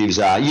objectives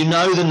are. You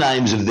know the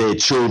names of their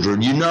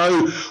children. You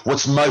know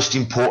what's most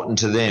important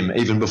to them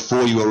even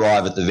before you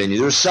arrive at the venue.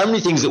 There are so many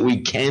things that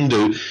we can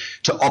do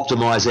to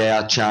optimize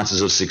our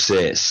chances of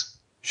success.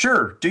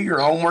 Sure. Do your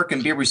homework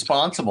and be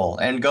responsible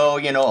and go,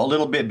 a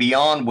little bit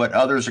beyond what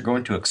others are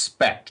going to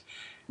expect.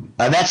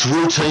 And that's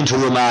routine to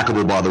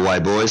remarkable, by the way,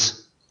 boys.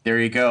 There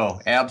you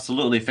go.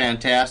 Absolutely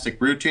fantastic.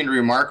 Routine to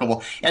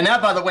remarkable. And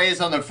that, by the way, is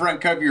on the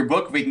front cover of your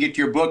book. If we can get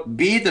to your book,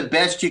 Be the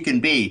Best You Can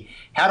Be.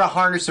 How to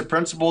Harness the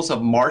Principles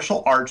of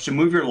Martial Arts to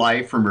Move Your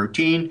Life from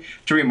Routine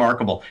to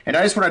Remarkable. And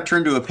I just want to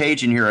turn to a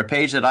page in here, a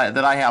page that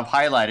I have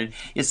highlighted.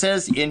 It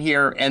says in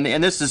here, and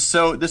this is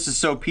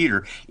so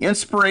Peter,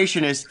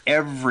 inspiration is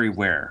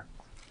everywhere,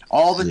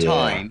 all the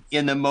time,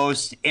 in the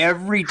most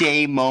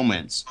everyday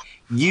moments.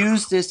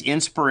 Use this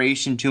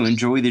inspiration to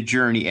enjoy the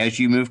journey as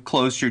you move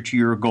closer to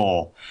your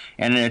goal.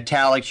 And in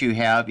italics you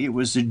have, it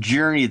was the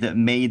journey that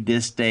made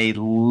this day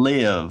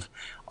live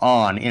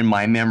on in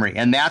my memory.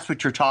 And that's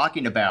what you're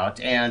talking about.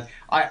 And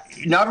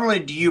not only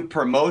do you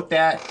promote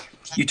that,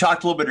 you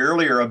talked a little bit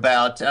earlier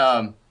about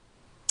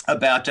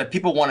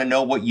people want to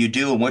know what you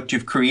do and what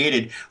you've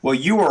created. Well,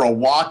 you are a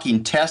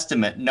walking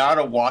testament, not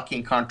a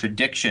walking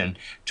contradiction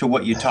to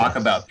what you talk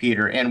about,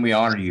 Peter, and we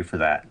honor you for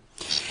that.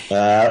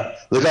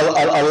 Look,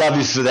 I love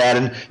you for that.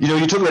 And,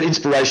 you talk about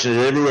inspiration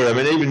everywhere. I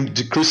mean, even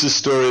to Chris's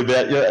story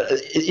about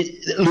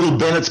little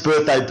Bennett's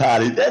birthday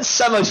party. That's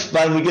so much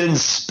fun. We get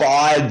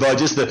inspired by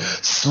just the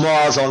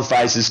smiles on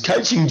faces.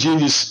 Coaching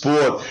junior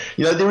sport,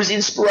 there is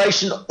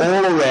inspiration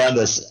all around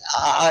us.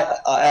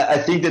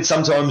 I think that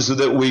sometimes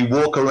that we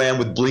walk around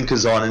with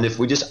blinkers on, and if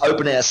we just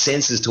open our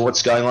senses to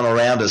what's going on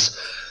around us,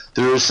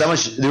 there is so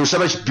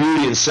much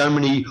beauty and so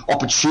many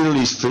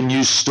opportunities for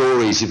new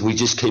stories if we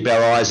just keep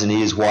our eyes and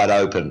ears wide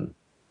open.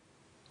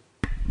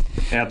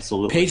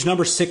 Absolutely. Page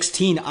number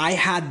 16, I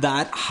had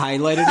that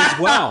highlighted as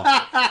well.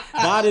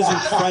 That is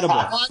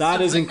incredible. That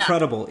is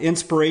incredible.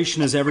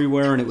 Inspiration is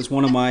everywhere, and it was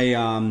one of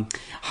my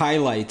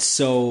highlights.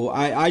 So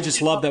I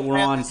just love that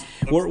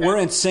we're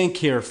in sync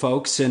here,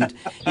 folks. And,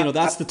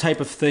 that's the type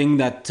of thing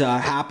that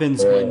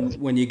happens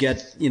when you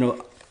get,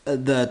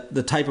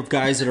 the type of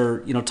guys that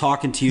are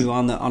talking to you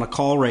on a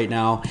call right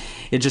now.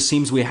 It just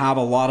seems we have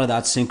a lot of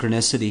that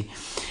synchronicity.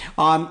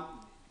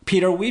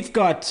 Peter, we've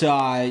got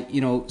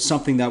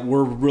something that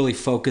we're really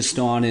focused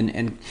on,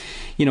 and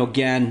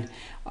again,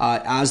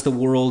 as the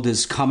world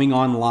is coming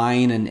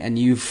online, and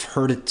you've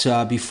heard it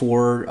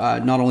before,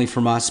 not only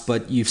from us,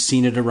 but you've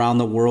seen it around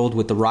the world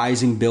with the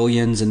rising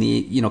billions and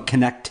the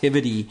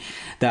connectivity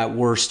that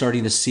we're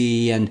starting to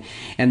see, and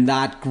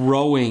that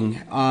growing.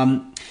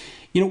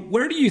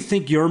 Where do you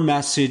think your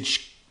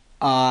message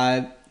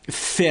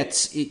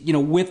fits,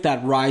 with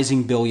that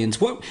rising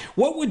billions? What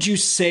would you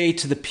say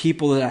to the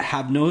people that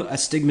have no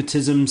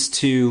astigmatisms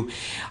to,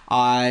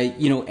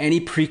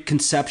 any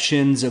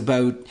preconceptions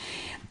about,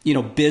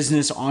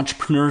 business,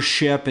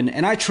 entrepreneurship?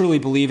 And I truly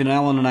believe, and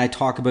Ellen and I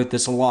talk about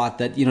this a lot,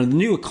 that, the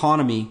new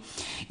economy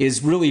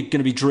is really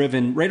going to be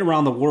driven right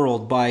around the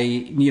world by,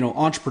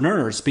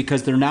 entrepreneurs,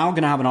 because they're now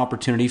going to have an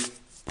opportunity,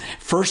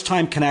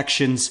 first-time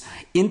connections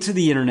into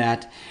the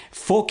internet,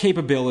 full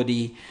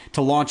capability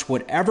to launch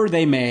whatever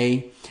they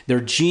may.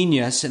 They're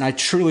genius, and I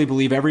truly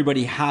believe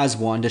everybody has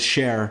one to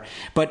share.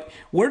 But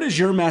where does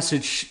your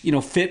message,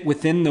 fit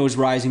within those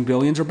rising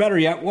billions? Or better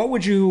yet, what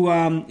would you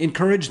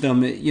encourage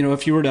them,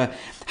 if you were to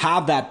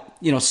have that,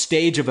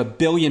 stage of 1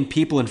 billion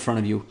people in front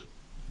of you?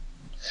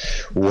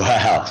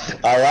 Wow.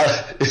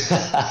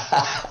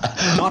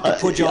 Not to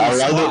put you on the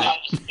spot.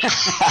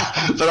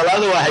 But I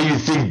love the way how you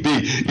think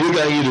big. You're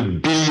going into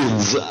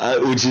billions,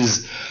 which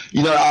is,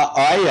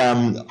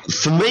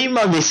 for me,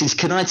 my message,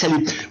 can I tell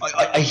you,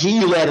 I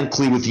hear you loud and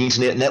clear with the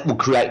internet, and that will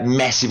create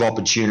massive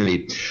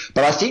opportunity.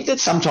 But I think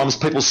that sometimes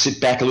people sit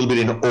back a little bit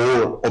in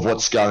awe of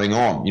what's going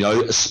on.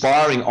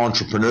 Aspiring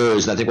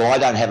entrepreneurs, and they think, well, I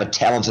don't have a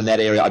talent in that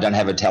area, I don't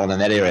have a talent in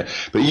that area.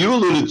 But you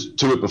alluded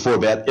to it before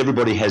about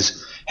everybody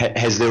has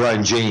their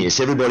own genius.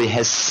 Everybody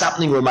has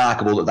something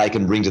remarkable that they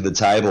can bring to the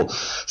table.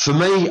 For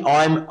me,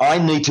 I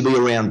need to be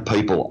around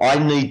people. I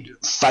need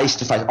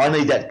face-to-face. I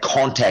need that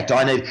contact.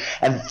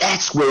 And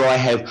that's where I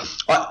have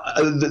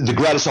the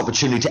greatest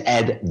opportunity to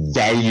add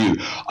value.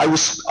 I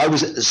was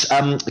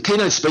a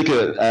keynote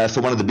speaker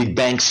for one of the big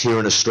banks here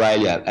in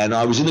Australia, and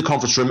I was in the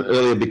conference room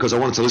earlier because I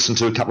wanted to listen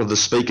to a couple of the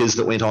speakers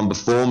that went on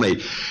before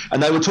me,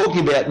 and they were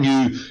talking about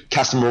new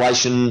customer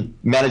relation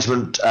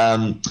management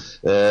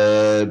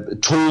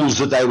tools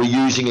that they were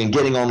using and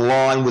getting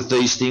online with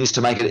these things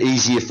to make it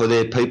easier for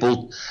their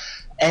people.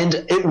 And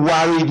it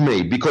worried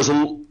me because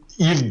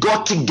you've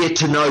got to get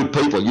to know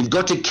people. You've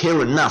got to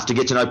care enough to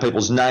get to know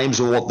people's names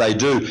and what they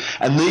do.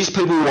 And these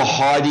people were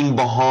hiding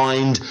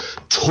behind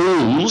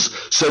tools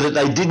so that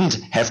they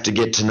didn't have to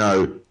get to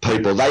know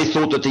people. They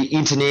thought that the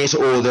internet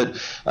or that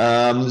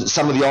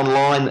some of the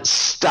online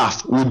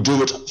stuff would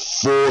do it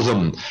for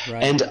them.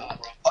 Right. And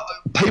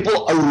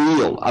people are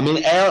real. I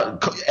mean,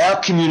 our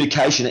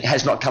communication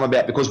has not come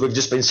about because we've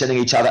just been sending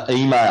each other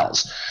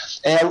emails.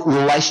 Our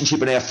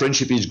relationship and our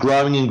friendship is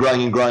growing and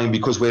growing and growing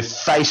because we're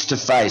face to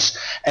face,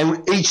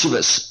 and each of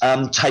us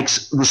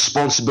takes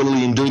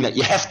responsibility in doing that.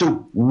 You have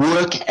to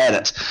work at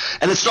it,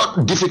 and it's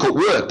not difficult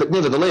work, but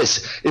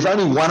nevertheless, if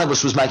only one of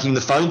us was making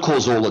the phone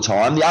calls all the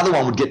time, the other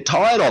one would get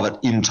tired of it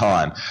in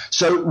time.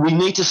 So we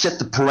need to set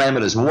the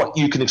parameters, what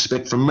you can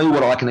expect from me,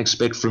 what I can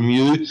expect from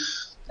you.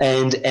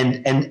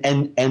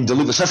 and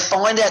deliver. So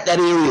find out that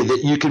area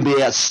that you can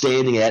be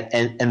outstanding at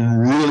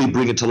and really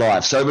bring it to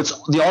life. So if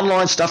it's the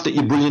online stuff that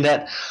you're brilliant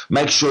at,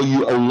 make sure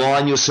you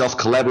align yourself,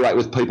 collaborate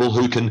with people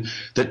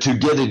that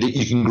together that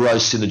you can grow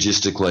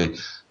synergistically.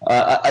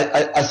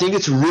 I think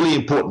it's really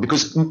important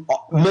because do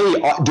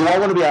I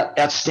want to be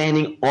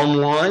outstanding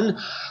online?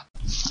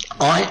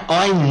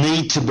 I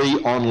need to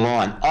be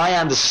online. I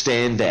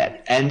understand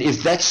that. And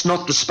if that's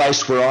not the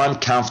space where I'm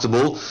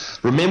comfortable,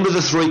 remember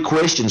the 3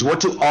 questions. What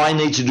do I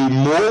need to do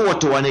more?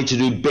 What do I need to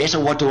do better?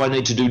 What do I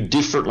need to do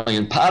differently?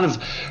 And part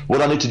of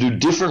what I need to do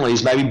differently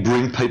is maybe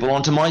bring people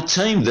onto my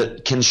team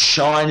that can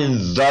shine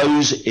in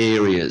those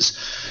areas.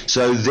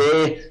 So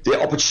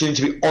their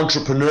opportunity to be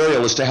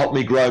entrepreneurial is to help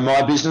me grow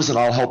my business, and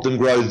I'll help them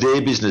grow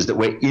their business, that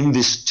we're in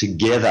this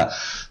together.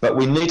 But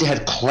we need to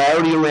have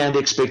clarity around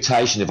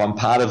expectation. If I'm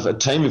part of a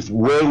team, if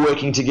we're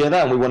working together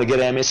and we want to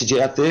get our message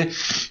out there,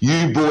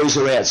 you boys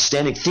are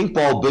outstanding. Think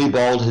Bold, Be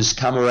Bold has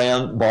come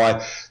around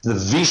by the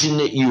vision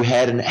that you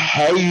had, and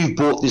how you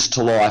brought this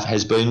to life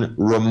has been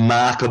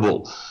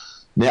remarkable.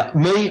 Now,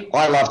 me,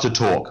 I love to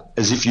talk,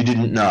 as if you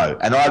didn't know,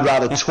 and I'd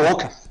rather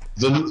talk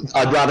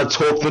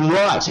than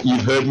write.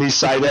 You've heard me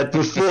say that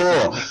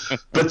before.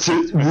 But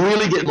to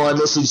really get my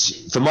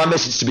message, for my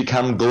message to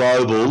become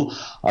global,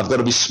 I've got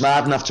to be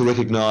smart enough to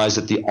recognise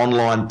that the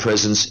online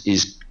presence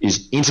is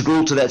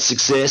integral to that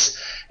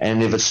success.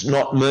 And if it's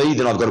not me,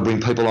 then I've got to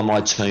bring people on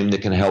my team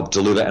that can help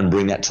deliver and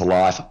bring that to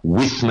life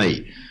with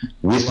me.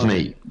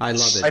 I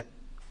love it.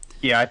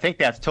 Yeah, I think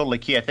that's totally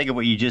key. I think of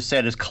what you just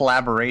said is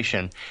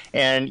collaboration.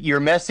 And your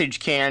message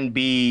can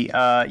be, you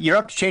don't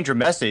have to change your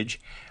message.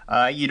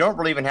 You don't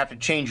really even have to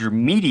change your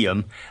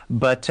medium,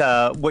 but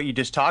what you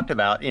just talked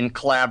about in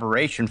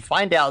collaboration,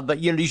 find out that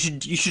you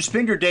should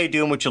spend your day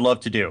doing what you love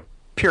to do.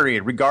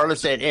 Period.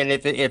 Regardless, and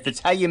if it's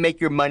how you make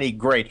your money,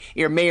 great.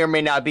 It may or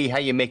may not be how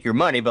you make your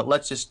money, but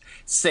let's just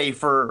say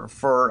for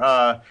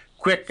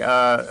quick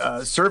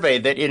survey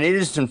that it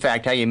is in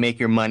fact how you make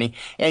your money,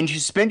 and you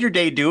spend your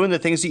day doing the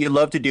things that you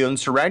love to do, and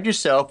surround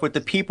yourself with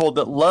the people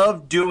that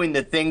love doing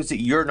the things that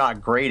you're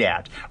not great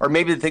at, or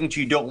maybe the things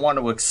you don't want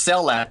to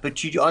excel at,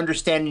 but you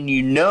understand and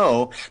you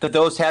know that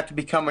those have to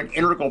become an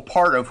integral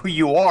part of who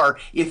you are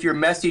if your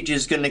message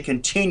is going to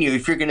continue,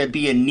 if you're going to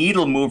be a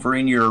needle mover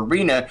in your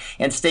arena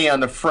and stay on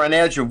the front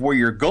edge of where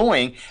you're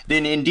going.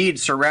 Then indeed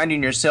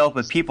surrounding yourself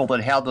with people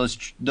that have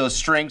those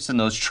strengths and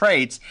those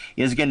traits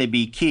is going to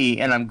be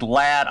key. And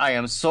I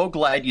am so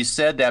glad you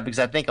said that, because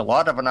I think a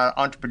lot of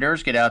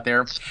entrepreneurs get out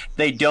there,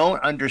 they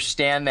don't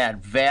understand that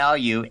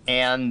value,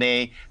 and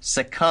they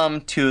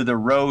succumb to the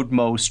road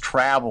most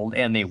traveled,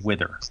 and they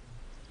wither.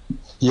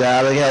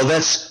 Yeah,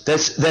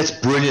 that's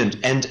brilliant.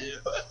 And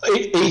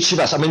each of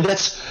us, I mean,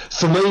 that's,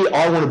 for me,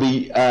 I want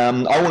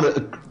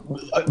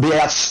to be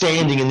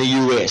outstanding in the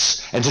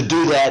US, and to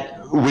do that,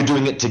 we're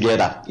doing it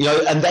together,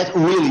 and that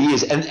really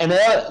is, and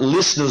our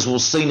listeners will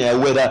see now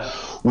whether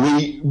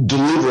we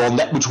deliver on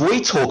that which we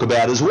talk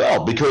about as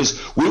well,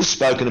 because we've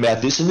spoken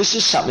about this, and this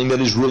is something that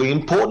is really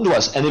important to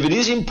us. And if it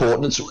is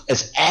important,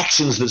 it's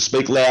actions that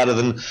speak louder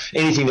than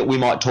anything that we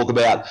might talk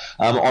about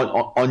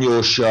on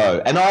your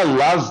show. And I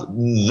love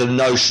the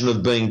notion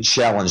of being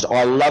challenged.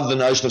 I love the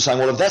notion of saying,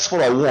 well, if that's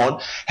what I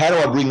want, how do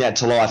I bring that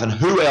to life? And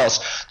who else?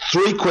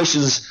 3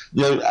 questions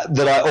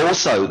that I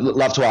also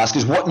love to ask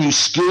is, what new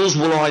skills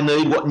will I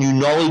need? What new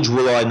knowledge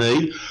will I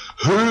need?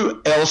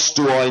 Who else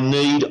do I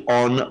need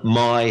on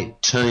my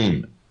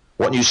team?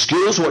 What new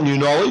skills, what new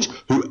knowledge,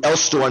 who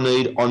else do I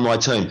need on my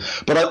team?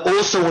 But I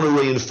also want to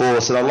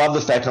reinforce, and I love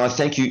the fact, and I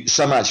thank you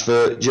so much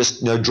for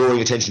just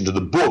drawing attention to the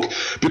book,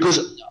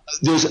 because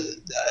there's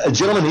a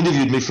gentleman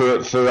interviewed me for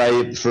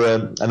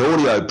an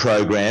audio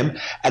program,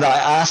 and I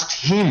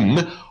asked him,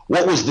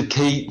 what was the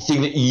key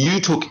thing that you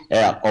took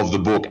out of the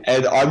book?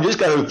 And I'm just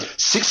going to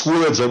 6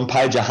 words on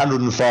page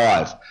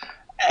 105.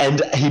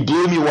 And he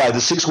blew me away. The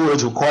 6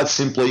 words were quite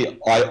simply,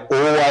 I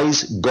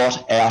always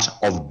got out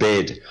of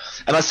bed.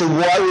 And I said,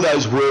 why were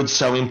those words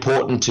so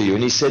important to you?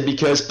 And he said,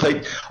 because,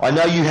 Pete, I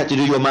know you had to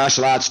do your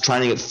martial arts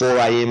training at 4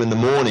 a.m. in the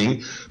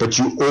morning, but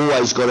you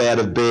always got out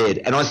of bed.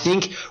 And I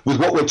think with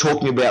what we're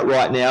talking about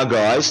right now,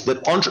 guys,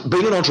 that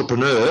being an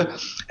entrepreneur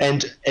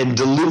and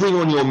delivering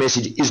on your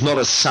message is not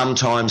a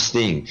sometimes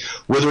thing.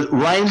 Whether it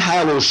rain,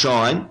 hail or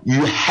shine,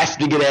 you have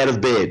to get out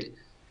of bed.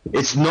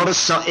 It's not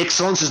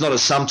excellence is not a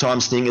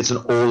sometimes thing, it's an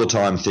all the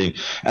time thing.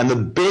 And the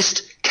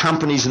best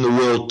companies in the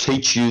world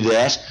teach you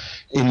that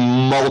in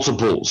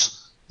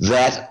multiples,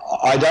 that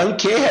I don't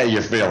care how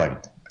you're feeling,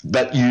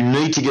 but you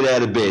need to get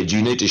out of bed.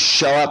 You need to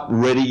show up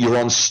ready. You're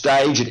on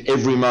stage at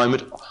every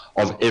moment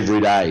of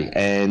every day.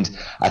 And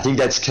I think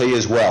that's key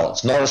as well.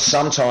 It's not a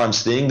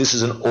sometimes thing. This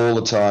is an all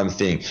the time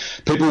thing.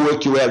 People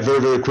work you out very,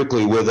 very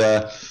quickly,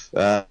 whether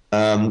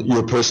you're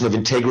a person of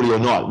integrity or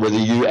not, whether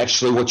you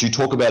actually, what you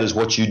talk about is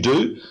what you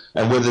do,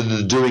 and whether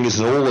the doing is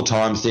an all the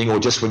time thing or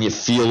just when you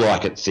feel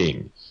like it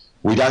thing.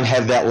 We don't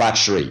have that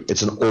luxury.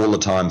 It's an all the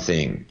time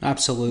thing.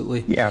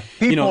 Absolutely. Yeah.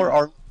 People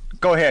are.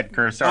 Go ahead,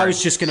 Chris. Sorry. I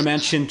was just going to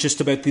mention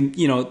just about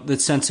the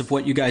sense of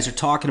what you guys are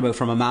talking about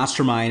from a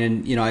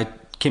mastermind, and I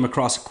came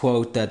across a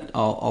quote that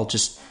I'll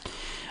just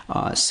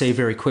say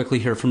very quickly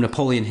here from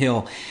Napoleon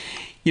Hill.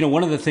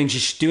 One of the things you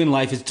should do in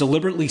life is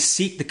deliberately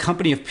seek the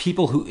company of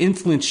people who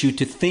influence you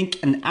to think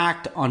and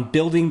act on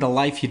building the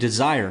life you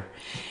desire.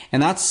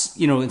 And that's,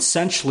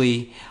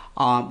 essentially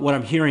what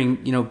I'm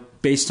hearing,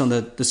 based on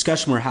the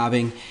discussion we're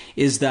having,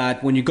 is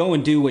that when you go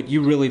and do what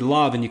you really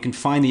love and you can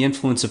find the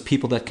influence of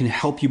people that can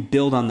help you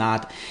build on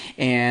that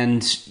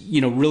and,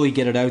 really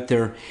get it out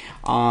there,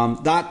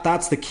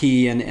 that's the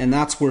key, and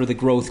that's where the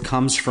growth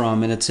comes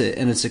from, and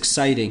it's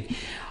exciting.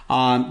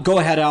 Go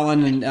ahead,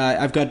 Alan, and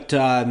I've got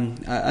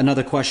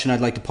another question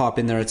I'd like to pop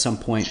in there at some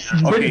point.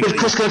 Okay. But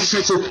Chris,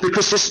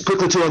 just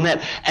quickly too on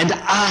that, and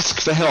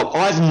ask for help.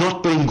 I've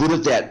not been good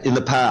at that in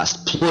the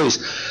past. Please,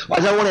 I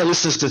don't want our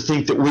listeners to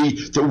think that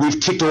we've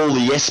ticked all the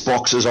yes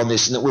boxes on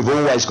this and that we've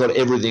always got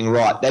everything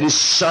right. That is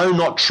so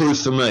not true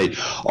for me.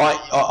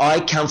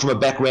 I come from a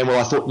background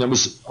where I thought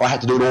I had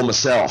to do it all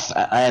myself,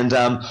 and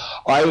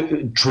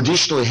I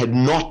traditionally had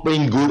not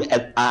been good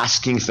at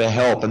asking for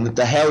help. And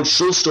the Howard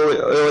Schultz story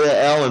earlier,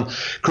 Alan,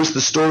 Chris,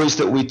 the stories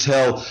that we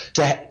tell,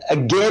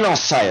 again, I'll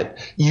say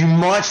it, you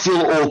might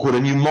feel awkward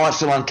and you might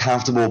feel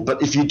uncomfortable,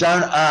 but if you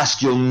don't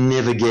ask, you'll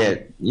never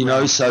get,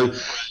 so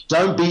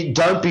don't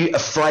be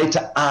afraid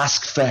to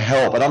ask for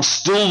help. And I'm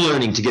still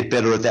learning to get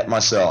better at that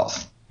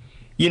myself.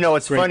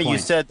 It's Great funny point. You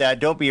said that.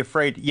 Don't be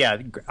afraid.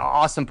 Yeah,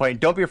 awesome point.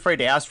 Don't be afraid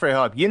to ask for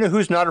help. You know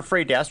who's not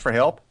afraid to ask for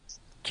help?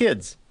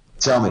 Kids.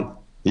 Tell me.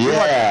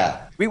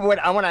 Yeah.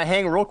 I want to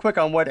hang real quick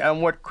on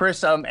what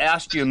Chris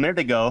asked you a minute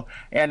ago,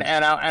 and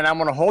I'm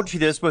going to hold you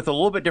this with a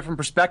little bit different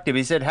perspective.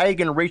 He said, "How are you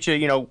going to reach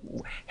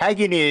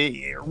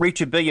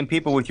a billion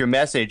people with your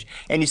message?"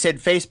 And he said,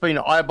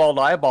 "Facebook, eyeball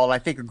to eyeball." And I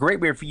think a great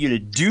way for you to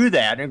do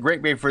that, and a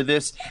great way for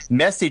this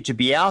message to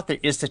be out there,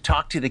 is to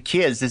talk to the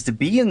kids, is to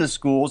be in the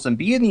schools and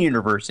be in the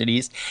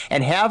universities,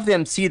 and have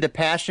them see the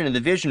passion and the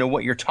vision of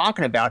what you're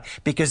talking about,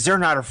 because they're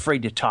not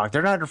afraid to talk.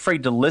 They're not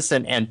afraid to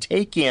listen and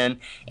take in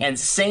and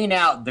saying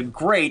out the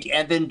great,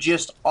 and then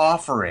just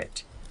offer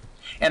it.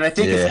 And I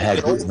think we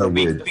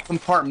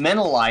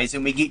compartmentalize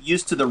and we get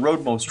used to the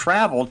road most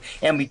traveled,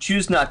 and we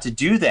choose not to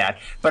do that.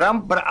 But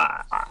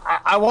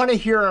I want to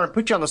hear, and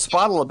put you on the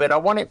spot a little bit.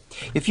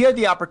 If you had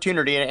the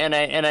opportunity, and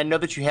I know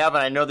that you have,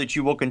 and I know that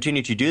you will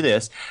continue to do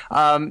this.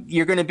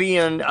 You're going to be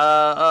in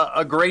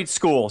a grade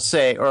school,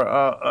 say, or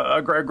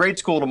a grade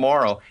school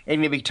tomorrow,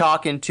 and you'll be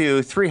talking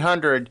to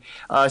 300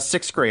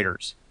 sixth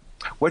graders.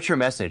 What's your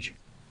message?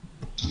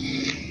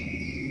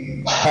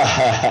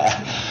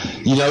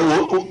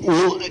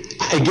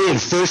 Again,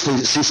 firstly,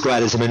 sixth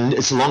graders. I mean,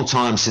 it's a long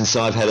time since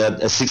I've had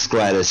a sixth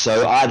grader,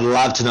 so I'd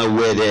love to know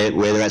where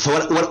they're at. So,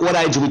 what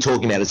age are we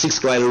talking about? A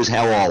sixth grader is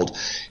how old?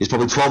 Is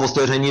probably 12 or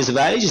 13 years of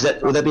age.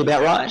 Would that be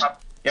about right?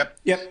 Yep.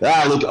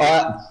 Look,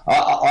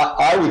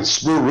 I would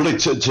spoil really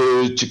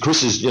to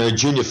Chris's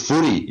junior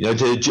footy,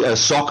 to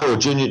soccer or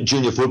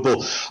junior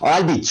football.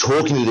 I'd be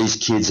talking to these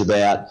kids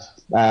about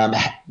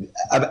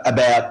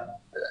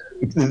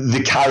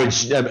the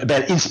courage,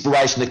 about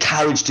inspiration, the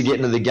courage to get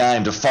into the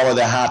game, to follow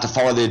their heart, to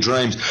follow their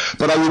dreams.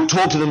 But I would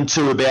talk to them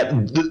too about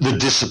the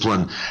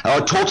discipline. I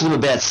would talk to them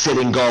about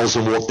setting goals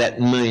and what that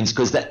means,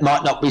 because that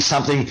might not be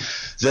something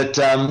that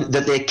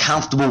they're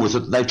comfortable with,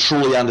 that they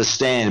truly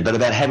understand, but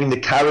about having the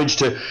courage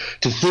to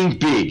think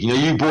big.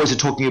 You boys are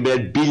talking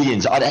about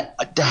billions.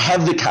 To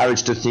have the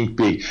courage to think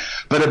big,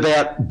 but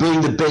about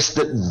being the best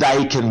that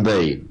they can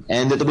be,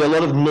 and that there'll be a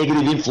lot of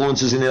negative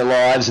influences in their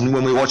lives. And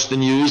when we watch the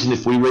news, and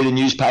if we read a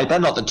newspaper,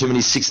 not that too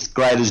many sixth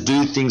graders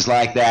do things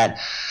like that,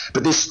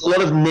 but there's a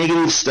lot of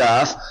negative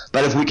stuff.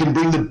 But if we can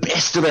bring the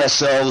best of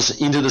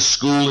ourselves into the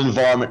school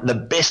environment, and the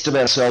best of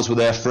ourselves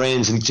with our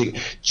friends, and to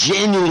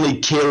genuinely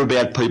care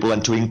about people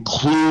and to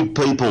include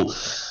people,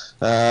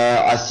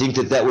 I think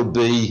that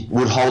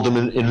would hold them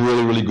in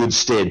really, really good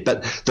stead.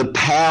 But the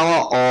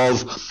power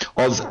of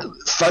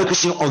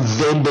focusing on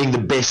them being the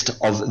best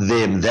of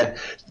them, that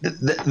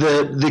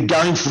the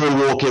going for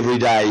a walk every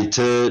day,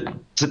 to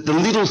the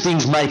little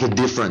things make a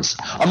difference.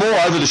 I'm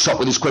all over the shop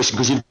with this question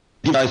because you've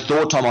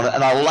thought time on it,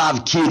 and I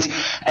love kids.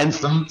 And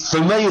for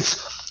me,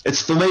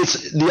 it's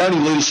the only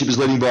leadership is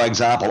leading by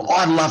example.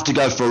 I'd love to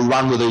go for a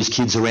run with these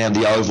kids around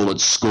the oval at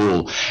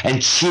school and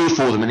cheer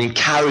for them and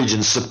encourage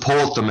and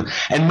support them,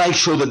 and make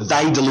sure that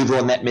they deliver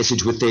on that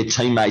message with their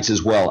teammates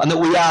as well. And that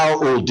we are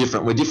all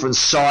different. We're different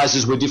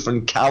sizes, we're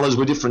different colours,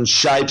 we're different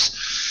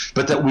shapes,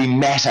 but that we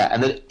matter,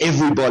 and that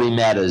everybody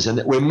matters, and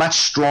that we're much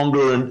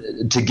stronger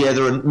and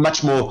together, and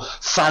much more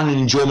fun and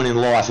enjoyment in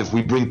life if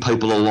we bring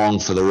people along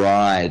for the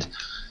ride.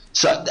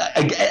 So,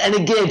 and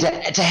again,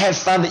 to have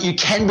fun, that you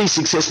can be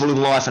successful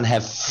in life and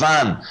have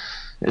fun.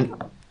 And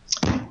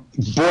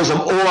boys,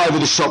 I'm all over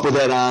the shop with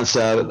that answer.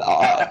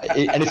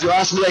 And if you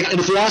ask me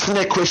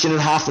that question in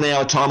half an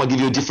hour time, I'll give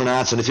you a different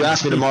answer. And if you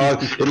ask me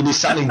tomorrow, it'll be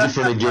something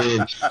different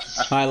again.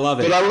 I love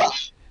it.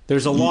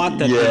 There's a lot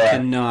that they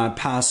can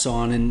pass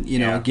on, and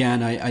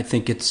again, I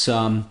think it's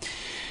a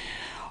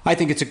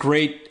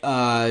great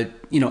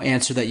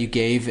answer that you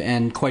gave.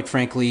 And quite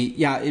frankly,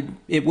 yeah,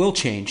 it will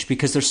change,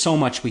 because there's so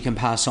much we can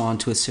pass on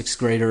to a sixth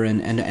grader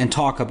and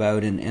talk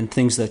about and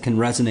things that can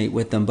resonate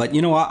with them. But,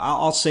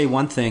 I'll say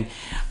one thing.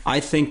 I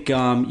think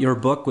your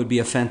book would be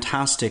a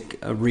fantastic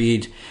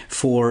read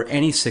for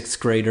any sixth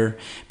grader,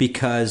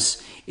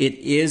 because it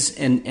is,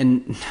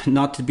 and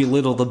not to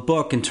belittle the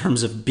book in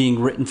terms of being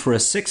written for a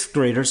sixth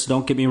grader, so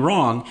don't get me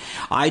wrong.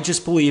 I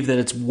just believe that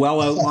it's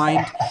well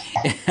outlined.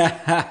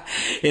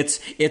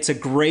 It's a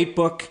great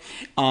book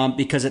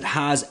because it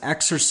has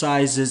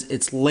exercises.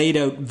 It's laid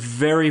out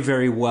very,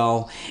 very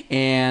well.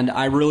 And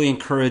I really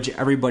encourage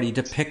everybody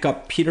to pick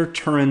up Peter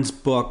Turin's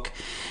book.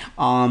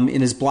 In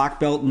his Black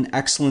Belt and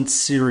Excellence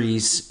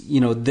series,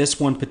 this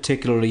one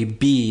particularly,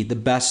 Be the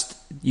Best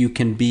You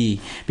Can Be,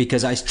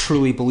 because I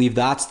truly believe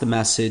that's the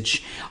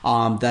message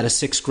that a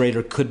sixth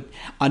grader could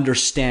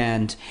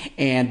understand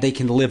and they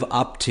can live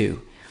up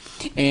to.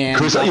 And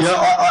Chris, I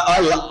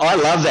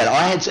love that.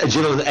 I had a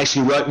gentleman that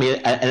actually wrote me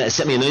and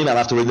sent me an email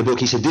after reading the book.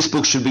 He said this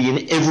book should be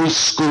in every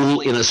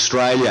school in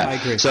Australia. I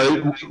agree.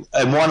 So,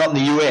 and why not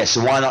in the US,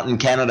 and why not in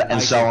Canada,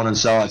 and so on and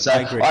so on. So,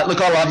 I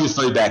love your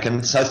feedback,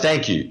 and so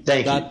thank you.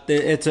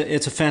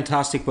 It's a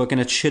fantastic book, and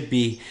it should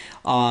be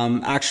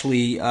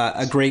actually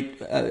a great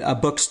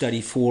book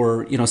study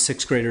for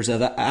sixth graders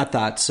at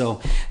that.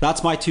 So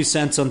that's my 2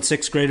 cents on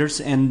sixth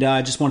graders, and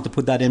I just wanted to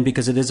put that in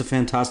because it is a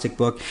fantastic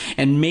book,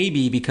 and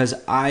maybe because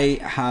I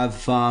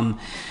have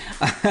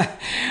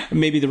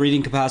maybe the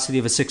reading capacity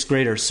of a sixth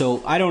grader,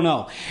 so I don't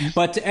know.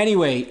 But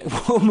anyway,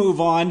 we'll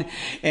move on,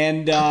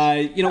 and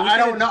I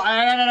don't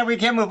know. We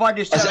can't move on.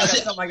 Just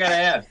something I gotta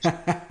add.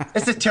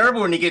 This is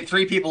terrible when you get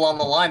 3 people on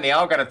the line. They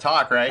all got to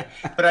talk, right?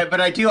 But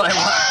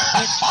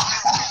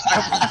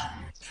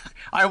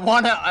I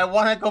want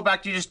to go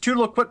back to just 2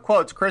 little quick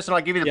quotes, Chris, and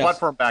I'll give you the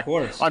platform back.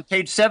 On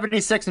page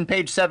 76 and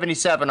page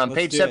 77. On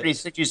page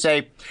 76, you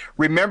say,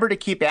 remember to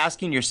keep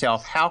asking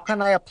yourself, how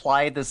can I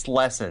apply this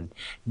lesson,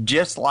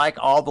 just like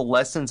all the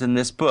lessons in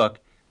this book,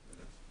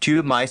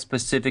 to my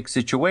specific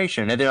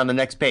situation? And then on the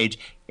next page,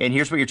 and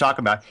here's what you're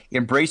talking about: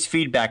 embrace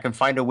feedback and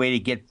find a way to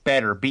get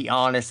better. Be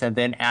honest and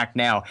then act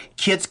now.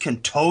 Kids can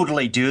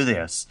totally do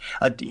this.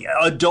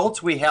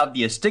 Adults, we have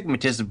the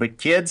astigmatism, but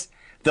kids,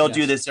 they'll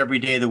do this every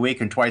day of the week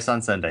and twice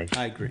on Sunday.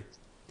 I agree.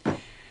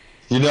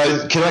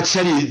 Can I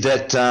tell you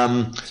that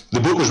the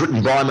book was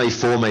written by me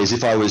for me, as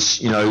if I was,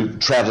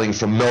 traveling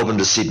from Melbourne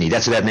to Sydney.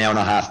 That's about an hour and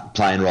a half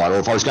plane ride. Or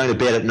if I was going to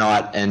bed at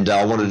night and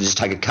I wanted to just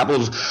take a couple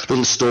of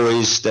little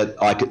stories that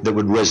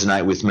would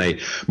resonate with me.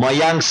 My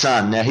young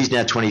son, now he's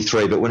now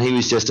 23, but when he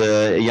was just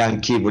a young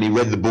kid, when he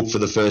read the book for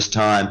the first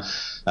time,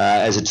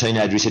 as a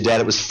teenager, he said,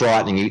 Dad, it was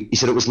frightening. He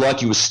said, it was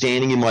like you were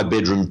standing in my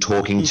bedroom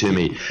talking to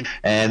me.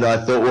 And I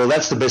thought, well,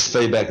 that's the best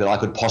feedback that I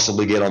could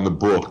possibly get on the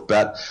book.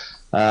 But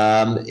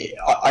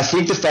I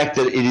think the fact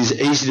that it is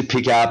easy to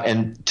pick up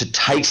and to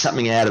take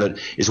something out of it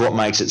is what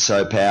makes it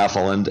so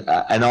powerful. And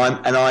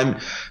I'm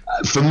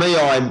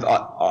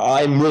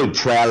really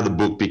proud of the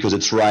book because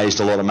it's raised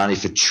a lot of money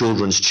for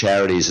children's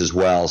charities as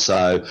well.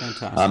 So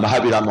I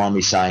hope you don't mind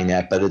me saying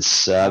that, but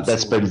it's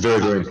that's been very,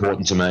 very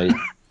important to me.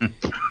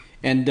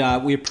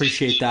 And we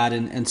appreciate that,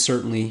 and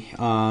certainly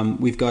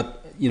we've got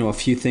a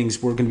few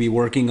things we're going to be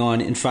working on.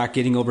 In fact,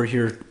 getting over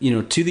here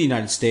to the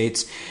United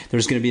States,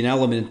 there's going to be an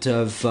element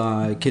of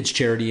kids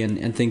charity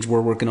and things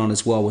we're working on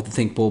as well with the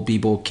Think Bold, Be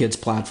Bold Kids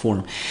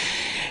platform.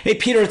 Hey,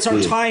 Peter, it's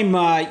our time.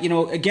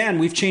 Again,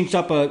 we've changed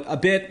up a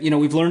bit.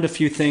 We've learned a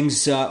few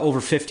things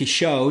over 50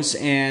 shows,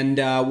 and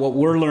what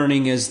we're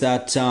learning is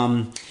that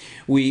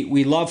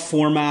we love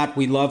format.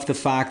 We love the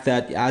fact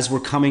that as we're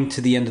coming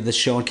to the end of the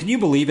show, and can you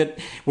believe it?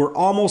 We're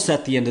almost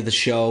at the end of the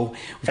show.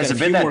 Has it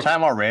been that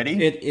time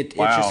already? It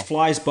just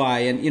flies by,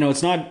 and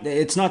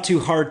it's not too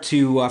hard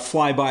to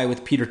fly by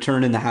with Peter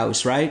Turin in the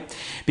house, right?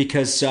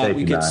 Because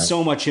we get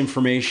so much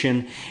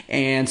information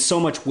and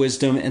so much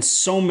wisdom and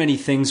so many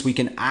things we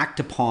can act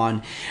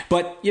upon.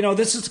 But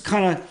this is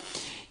kind of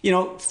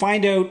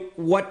find out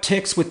what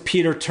ticks with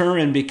Peter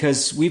Turin,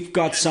 because we've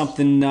got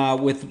something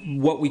with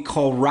what we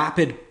call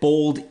Rapid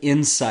Bold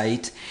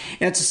Insight.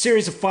 And it's a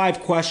series of 5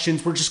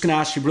 questions. We're just going to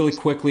ask you really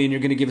quickly, and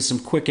you're going to give us some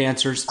quick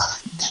answers,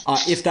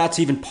 if that's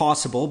even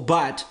possible.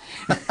 But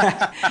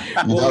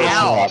we'll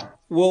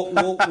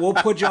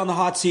put you on the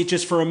hot seat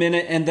just for a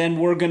minute, and then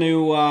we're going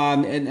to,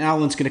 and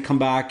Alan's going to come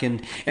back.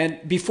 And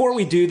before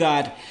we do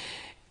that,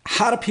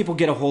 how do people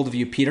get a hold of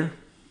you, Peter?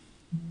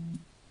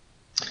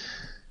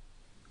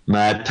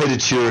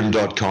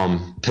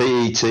 PeterTurin.com,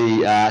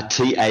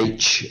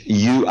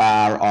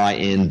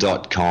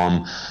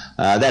 PeterThurin.com.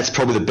 That's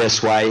probably the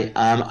best way.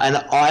 And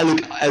I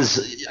look, I'll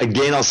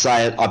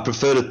say it, I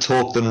prefer to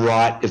talk than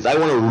write. If they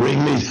want to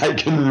ring me, they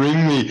can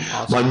ring me.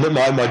 Awesome.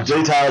 My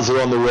details are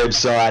on the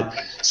website.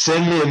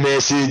 Send me a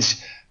message.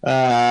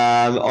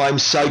 I'm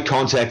so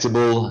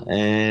contactable,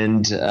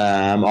 and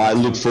I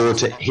look forward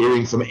to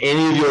hearing from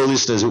any of your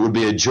listeners. It would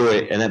be a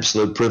joy, an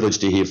absolute privilege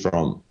to hear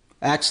from.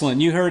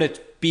 Excellent. You heard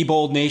it. Be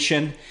Bold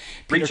Nation.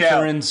 Peter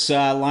Turin's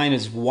line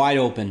is wide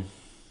open.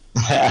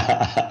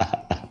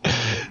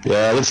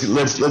 Yeah,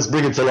 let's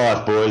bring it to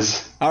life,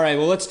 boys. All right,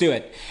 well, let's do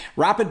it.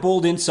 Rapid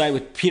Bold Insight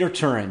with Peter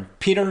Turin.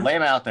 Peter, Lay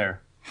him out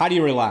there. how do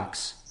you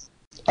relax?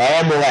 I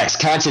am relaxed.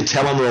 Can't you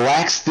tell I'm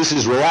relaxed? This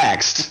is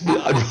relaxed.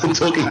 I'm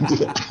talking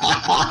to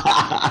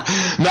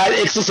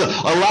mate, exercise.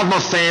 I love my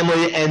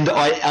family, and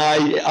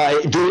I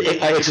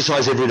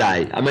exercise every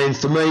day. I mean,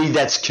 for me,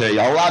 that's key.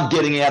 I love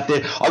getting out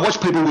there. I watch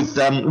people with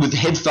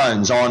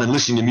headphones on and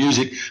listening to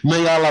music.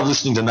 Me, I love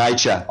listening to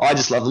nature. I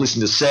just love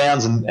listening to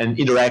sounds and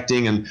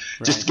interacting and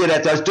just get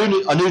out there. I do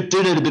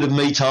need a bit of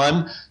me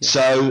time. Yeah.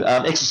 So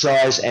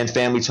exercise and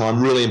family time,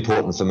 really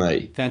important for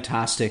me.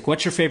 Fantastic.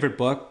 What's your favorite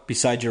book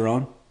besides your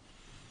own?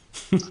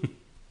 Are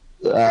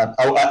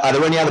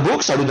there any other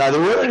books? I didn't know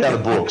there were any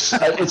other books.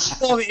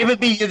 Well, it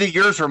would be either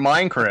yours or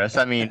mine, Chris.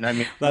 I mean,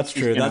 that's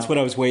true. That's what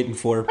I was waiting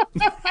for.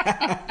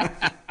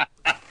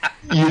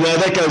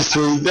 That goes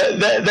through.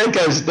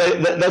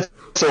 That's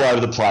all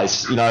over the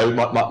place.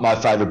 My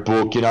favourite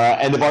book.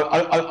 And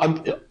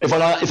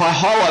if I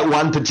highlight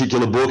one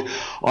particular book,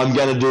 I'm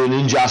going to do an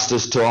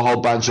injustice to a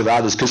whole bunch of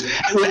others. Because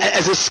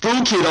as a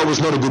school kid, I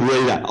was not a good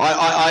reader.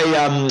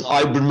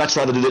 I would much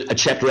rather do a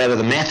chapter out of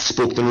the maths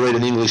book than read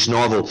an English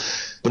novel.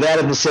 But out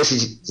of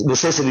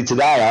necessity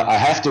today, I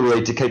have to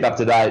read to keep up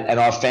to date, and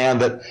I've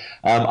found that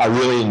I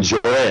really enjoy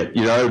it.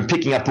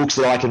 Picking up books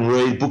that I can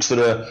read, books that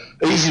are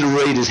easy to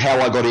read is how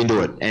I got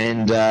into it.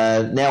 And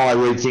now I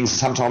read things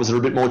sometimes that are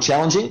a bit more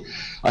challenging.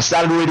 I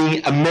started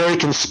reading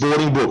American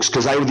sporting books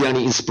because they were the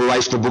only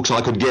inspirational books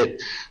I could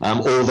get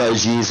all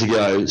those years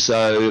ago.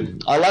 So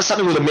I love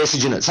something with a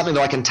message in it, something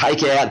that I can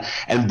take out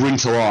and bring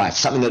to life,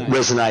 something that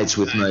resonates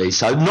with me.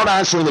 So not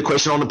answering the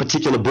question on a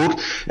particular book,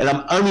 and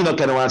I'm only not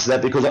going to answer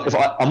that because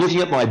I'm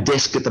looking at my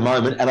desk at the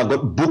moment and I've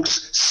got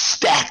books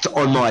stacked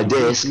on my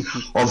desk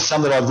of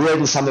some that I've read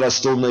and some that I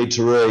still need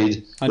to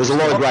read. There's a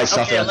lot of great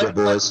stuff out there,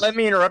 boys. Let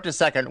me interrupt a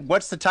second.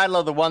 What's the title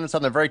of the one that's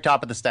on the very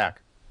top of the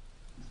stack?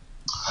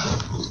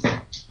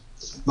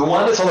 The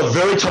one that's on the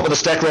very top of the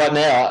stack right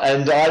now,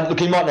 and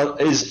you might know,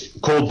 is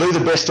called "Be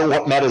the Best at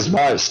What Matters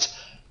Most."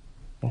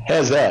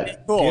 How's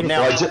that? Cool.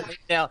 Now,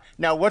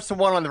 what's the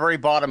one on the very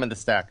bottom of the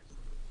stack?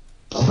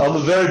 On the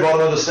very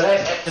bottom of the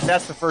stack? Because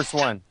that's the first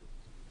one.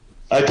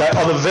 Okay.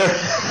 On the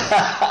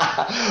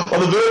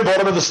very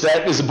bottom of the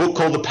stack is a book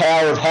called "The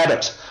Power of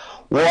Habit."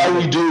 Why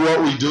we do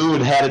what we do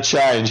and how to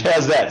change.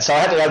 How's that? So I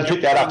had to go and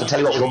pick that up to tell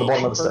you what was on the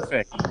bottom of the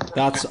stack.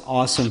 That's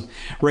awesome.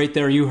 Right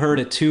there, you heard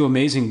it. 2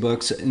 amazing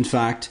books, in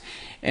fact.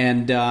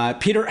 And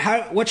Peter,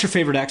 what's your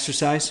favorite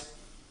exercise?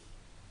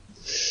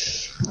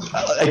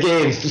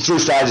 Again, through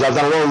stages. I've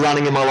done a lot of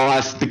running in my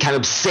life, became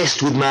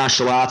obsessed with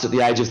martial arts at the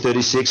age of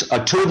 36. I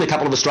toured in a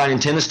couple of Australian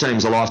tennis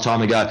teams a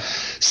lifetime ago.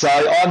 So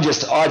I'm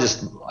just out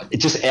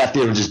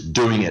there and just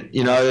doing it,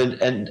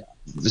 and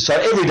so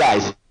every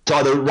day, it's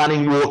either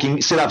running,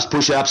 walking, sit-ups,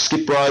 push-ups,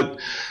 skip rope.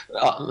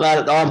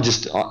 I'm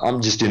just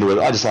into it.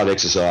 I just love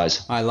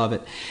exercise. I love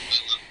it.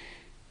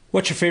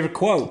 What's your favorite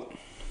quote?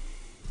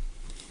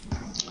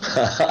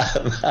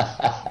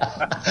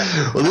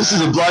 Well, this is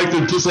a bloke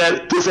that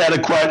puts out a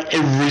quote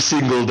every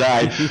single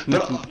day.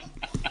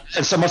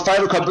 And so my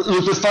favourite quote,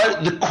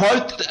 the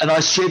quote, and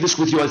I shared this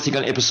with you, I think,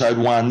 on episode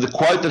 1, the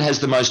quote that has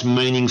the most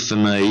meaning for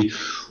me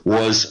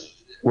was,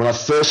 when I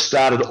first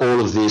started all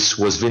of this,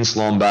 was Vince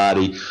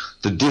Lombardi.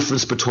 The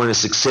difference between a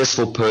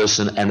successful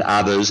person and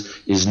others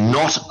is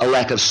not a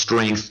lack of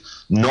strength,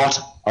 not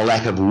a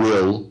lack of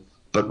will,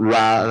 but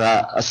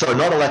rather,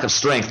 not a lack of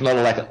strength, not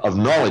a lack of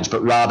knowledge,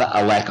 but rather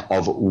a lack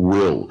of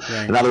will.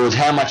 Right. In other words,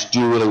 how much do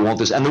you really want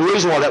this? And the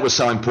reason why that was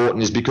so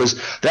important is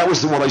because that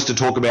was the one I used to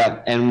talk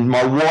about, and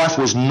my wife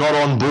was not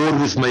on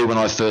board with me when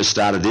I first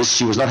started this.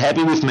 She was not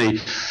happy with me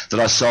that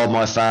I sold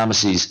my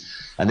pharmacies.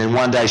 And then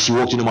one day she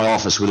walked into my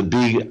office with a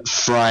big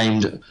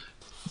framed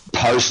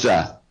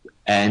poster,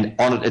 and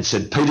on it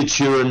said, Peter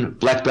Turin,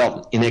 black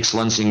belt in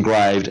excellence,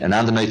 engraved, and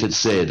underneath it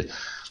said,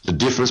 the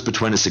difference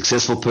between a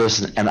successful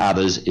person and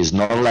others is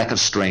not a lack of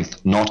strength,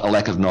 not a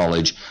lack of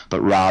knowledge,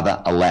 but rather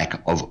a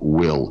lack of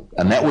will.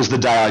 And that was the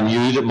day I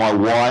knew that my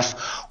wife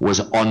was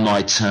on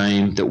my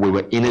team, that we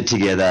were in it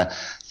together,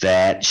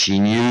 that she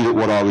knew that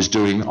what I was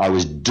doing I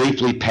was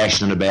deeply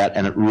passionate about,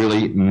 and it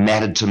really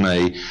mattered to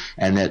me,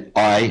 and that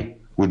I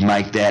would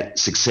make that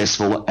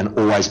successful and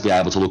always be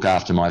able to look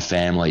after my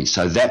family.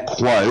 So that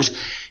quote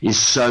is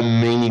so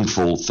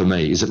meaningful for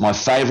me. Is it my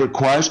favourite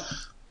quote?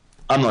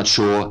 I'm not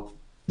sure.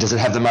 Does it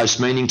have the most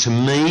meaning to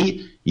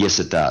me? Yes,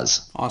 it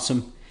does.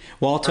 Awesome.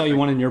 Well, I'll tell you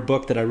one in your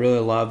book that I really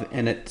love,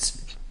 and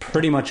it's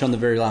pretty much on the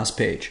very last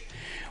page.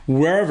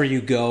 Wherever you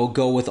go,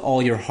 go with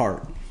all your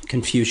heart.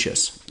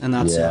 Confucius. And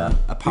that's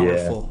a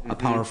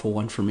powerful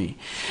one for me.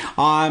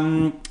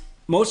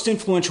 Most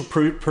influential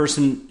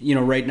person,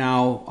 right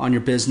now on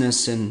your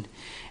business, and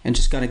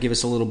just got to give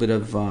us a little bit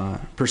of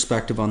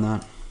perspective on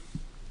that.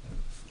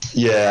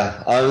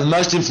 Yeah, the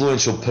most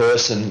influential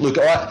person. Look,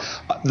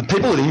 the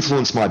people that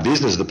influence my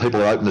business are the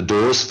people that open the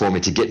doors for me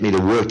to get me to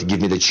work, to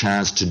give me the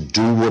chance to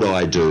do what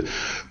I do.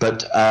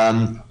 But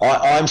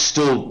I'm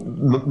still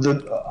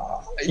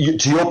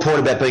to your point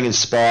about being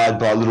inspired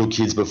by little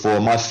kids before,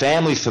 my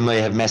family for me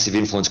have massive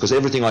influence because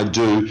everything I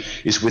do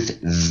is with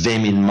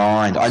them in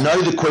mind. I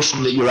know the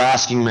question that you're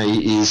asking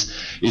me is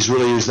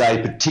really, is there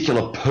a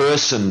particular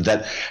person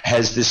that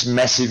has this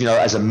massive,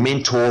 as a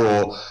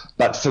mentor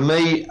but for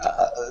me,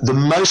 the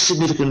most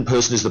significant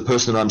person is the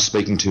person that I'm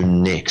speaking to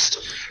next,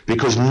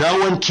 because no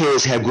one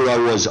cares how good I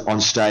was on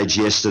stage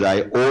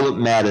yesterday. All that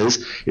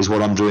matters is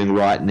what I'm doing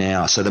right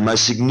now. So the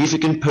most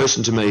significant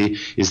person to me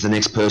is the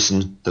next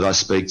person that I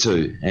speak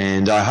to.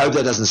 And I hope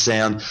that doesn't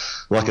sound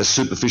like a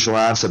superficial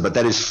answer, but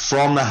that is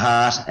from the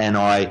heart, and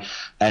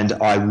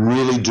I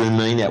really do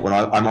mean that. When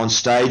I'm on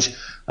stage,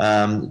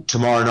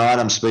 tomorrow night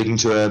I'm speaking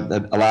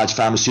to a large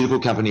pharmaceutical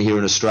company here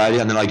in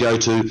Australia, and then I go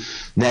to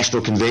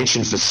National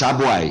Convention for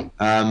Subway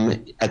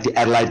at the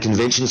Adelaide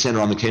Convention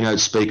Centre. I'm the keynote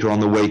speaker on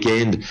the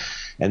weekend,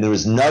 and there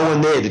is no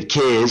one there that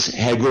cares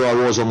how good I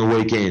was on the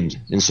weekend.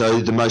 And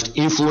so the most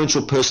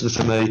influential person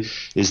for me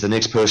is the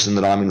next person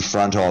that I'm in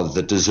front of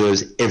that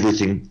deserves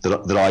everything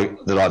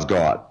that I've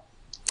got.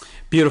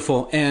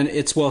 Beautiful, and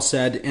it's well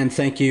said, and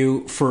thank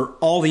you for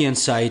all the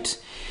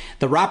insight.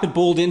 The Rapid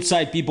Bold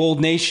Insight, Be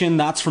Bold Nation,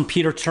 that's from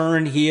Peter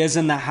Turn. He is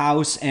in the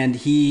house, and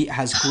he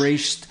has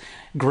graced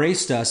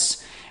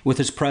us with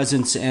his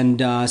presence, and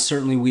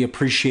certainly we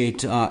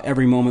appreciate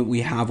every moment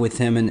we have with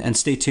him. And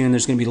stay tuned,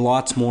 there's going to be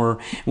lots more.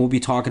 We'll be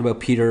talking about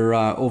Peter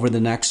over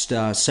the next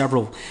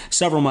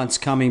several months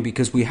coming,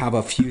 because we have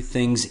a few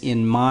things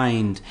in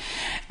mind.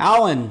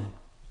 Alan,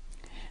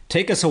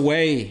 take us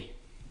away.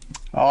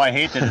 Oh, I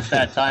hate that it's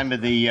that time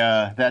of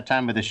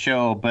the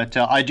show, but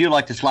I do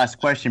like this last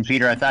question,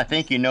 Peter. I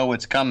think you know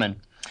what's coming.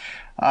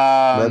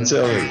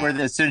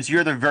 Since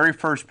you're the very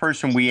first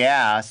person we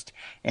asked,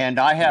 and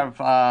I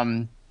have,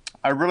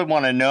 I really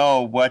want to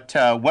know what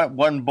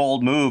one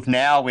bold move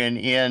now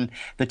in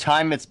the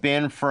time it's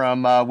been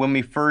from when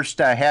we first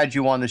had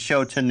you on the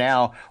show to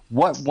now.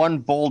 What one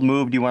bold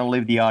move do you want to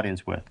leave the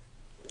audience with?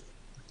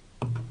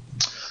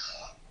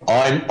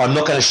 I'm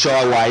not going to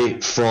shy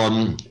away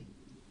from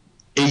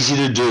easy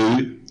to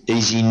do,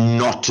 easy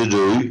not to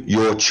do,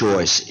 your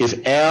choice.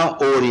 If our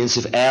audience,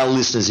 if our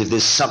listeners, if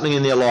there's something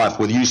in their life,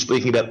 whether you're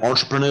speaking about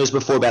entrepreneurs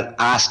before, about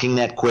asking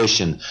that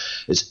question,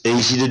 it's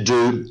easy to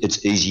do,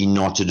 it's easy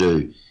not to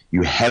do.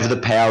 You have the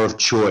power of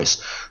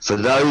choice. For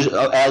those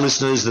of our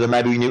listeners that are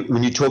maybe,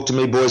 when you talk to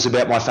me, boys,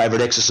 about my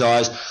favorite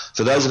exercise,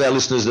 for those of our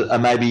listeners that are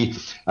maybe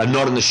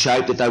not in the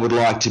shape that they would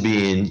like to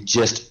be in,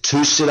 just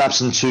 2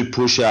 sit-ups and 2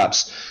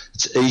 push-ups.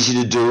 It's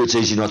easy to do, it's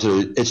easy not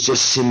to do. It's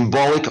just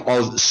symbolic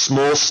of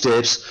small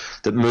steps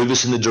that move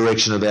us in the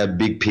direction of our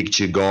big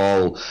picture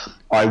goal.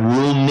 I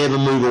will never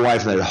move away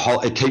from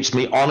that. It keeps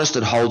me honest.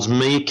 It holds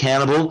me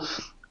accountable.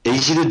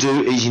 Easy to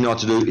do, easy not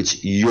to do.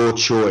 It's your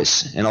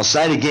choice. And I'll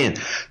say it again.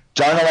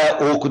 Don't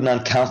allow awkward and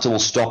uncomfortable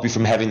stop you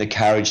from having the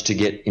courage to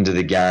get into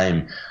the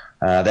game.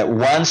 That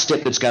one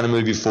step that's going to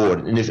move you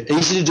forward. And if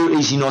easy to do,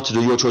 easy not to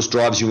do, your choice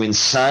drives you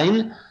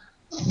insane,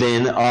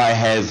 then I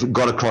have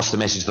got across the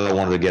message that I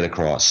wanted to get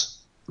across.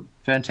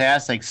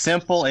 Fantastic.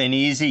 Simple and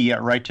easy,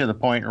 yet right to the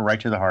point and right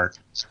to the heart.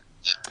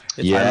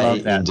 Yeah, I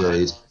love that.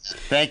 Indeed.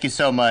 Thank you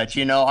so much.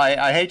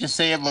 I hate to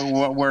say it,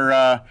 but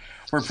we're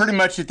pretty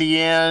much at the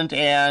end,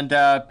 and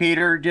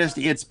Peter,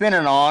 it's been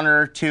an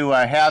honor to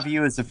have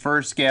you as the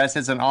first guest.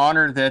 It's an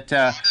honor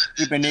that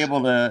we've been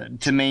able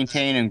to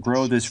maintain and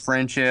grow this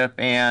friendship,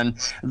 and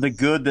the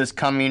good that's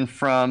coming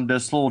from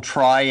this little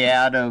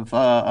triad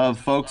of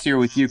folks here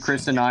with you,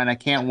 Chris and I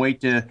can't wait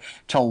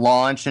to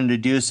launch and to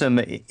do some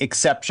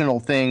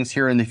exceptional things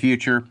here in the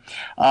future.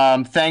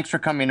 Thanks for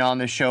coming on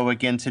the show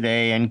again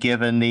today and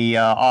giving the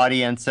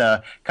audience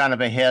kind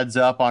of a heads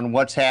up on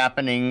what's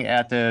happening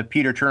at the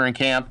Peter Turn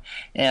Camp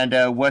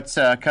and what's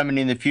coming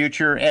in the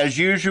future. As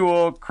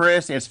usual,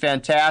 Chris, it's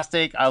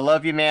fantastic. I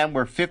love you, man.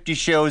 We're 50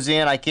 shows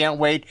in. I can't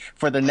wait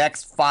for the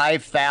next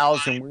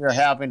 5,000. We are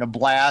having a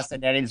blast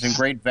and adding some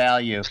great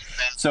value.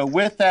 So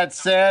with that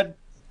said,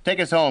 take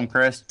us home,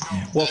 Chris.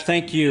 Well,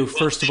 thank you.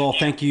 First of all,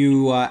 thank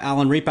you,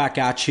 Alan. Right back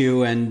at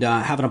you, and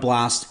having a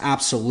blast.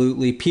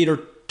 Absolutely. Peter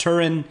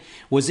Turin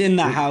was in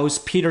the house.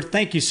 Peter,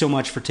 thank you so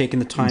much for taking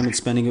the time and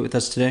spending it with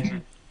us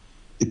today.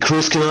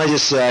 Chris, can I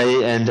just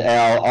say, and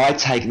Al, I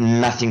take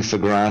nothing for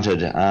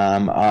granted.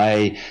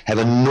 I have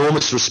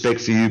enormous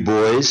respect for you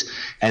boys,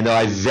 and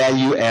I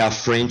value our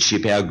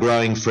friendship, our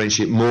growing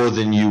friendship, more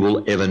than you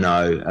will ever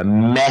know. A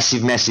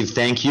massive, massive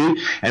thank you.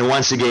 And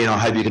once again, I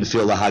hope you can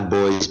feel the hug,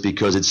 boys,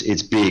 because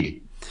it's big.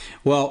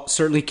 Well,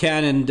 certainly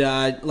can, and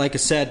like I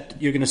said,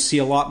 you're going to see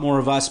a lot more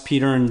of us,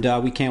 Peter, and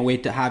we can't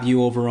wait to have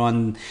you over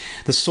on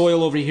the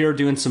soil over here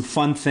doing some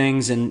fun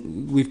things,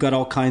 and we've got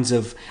all kinds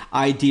of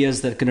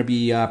ideas that are going to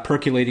be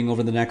percolating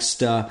over the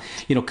next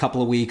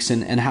couple of weeks,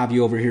 and have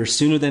you over here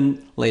sooner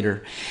than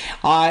later.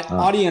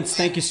 Audience,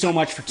 thank you so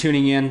much for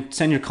tuning in.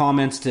 Send your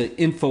comments to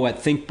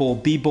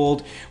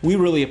info@thinkboldbebold. We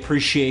really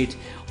appreciate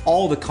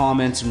all the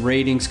comments and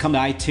ratings. Come to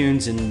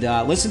iTunes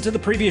and listen to the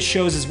previous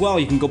shows as well.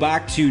 You can go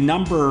back to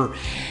number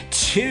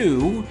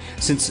 2.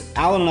 Since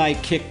Alan and I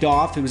kicked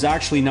off, it was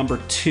actually number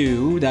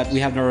 2 that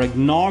we had our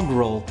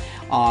inaugural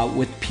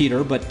with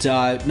Peter, but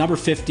number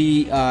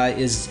 50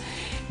 is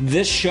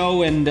this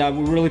show, and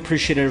we really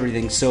appreciate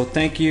everything. So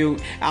thank you,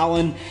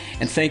 Alan,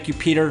 and thank you,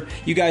 Peter.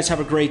 You guys have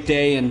a great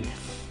day, and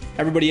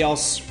everybody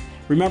else,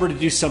 remember to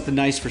do something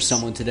nice for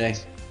someone today.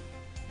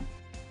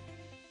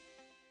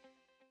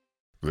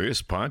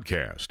 This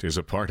podcast is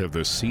a part of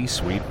the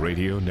C-Suite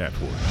Radio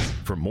Network.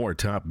 For more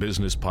top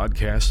business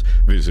podcasts,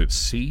 visit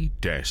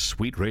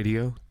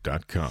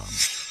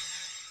c-suiteradio.com.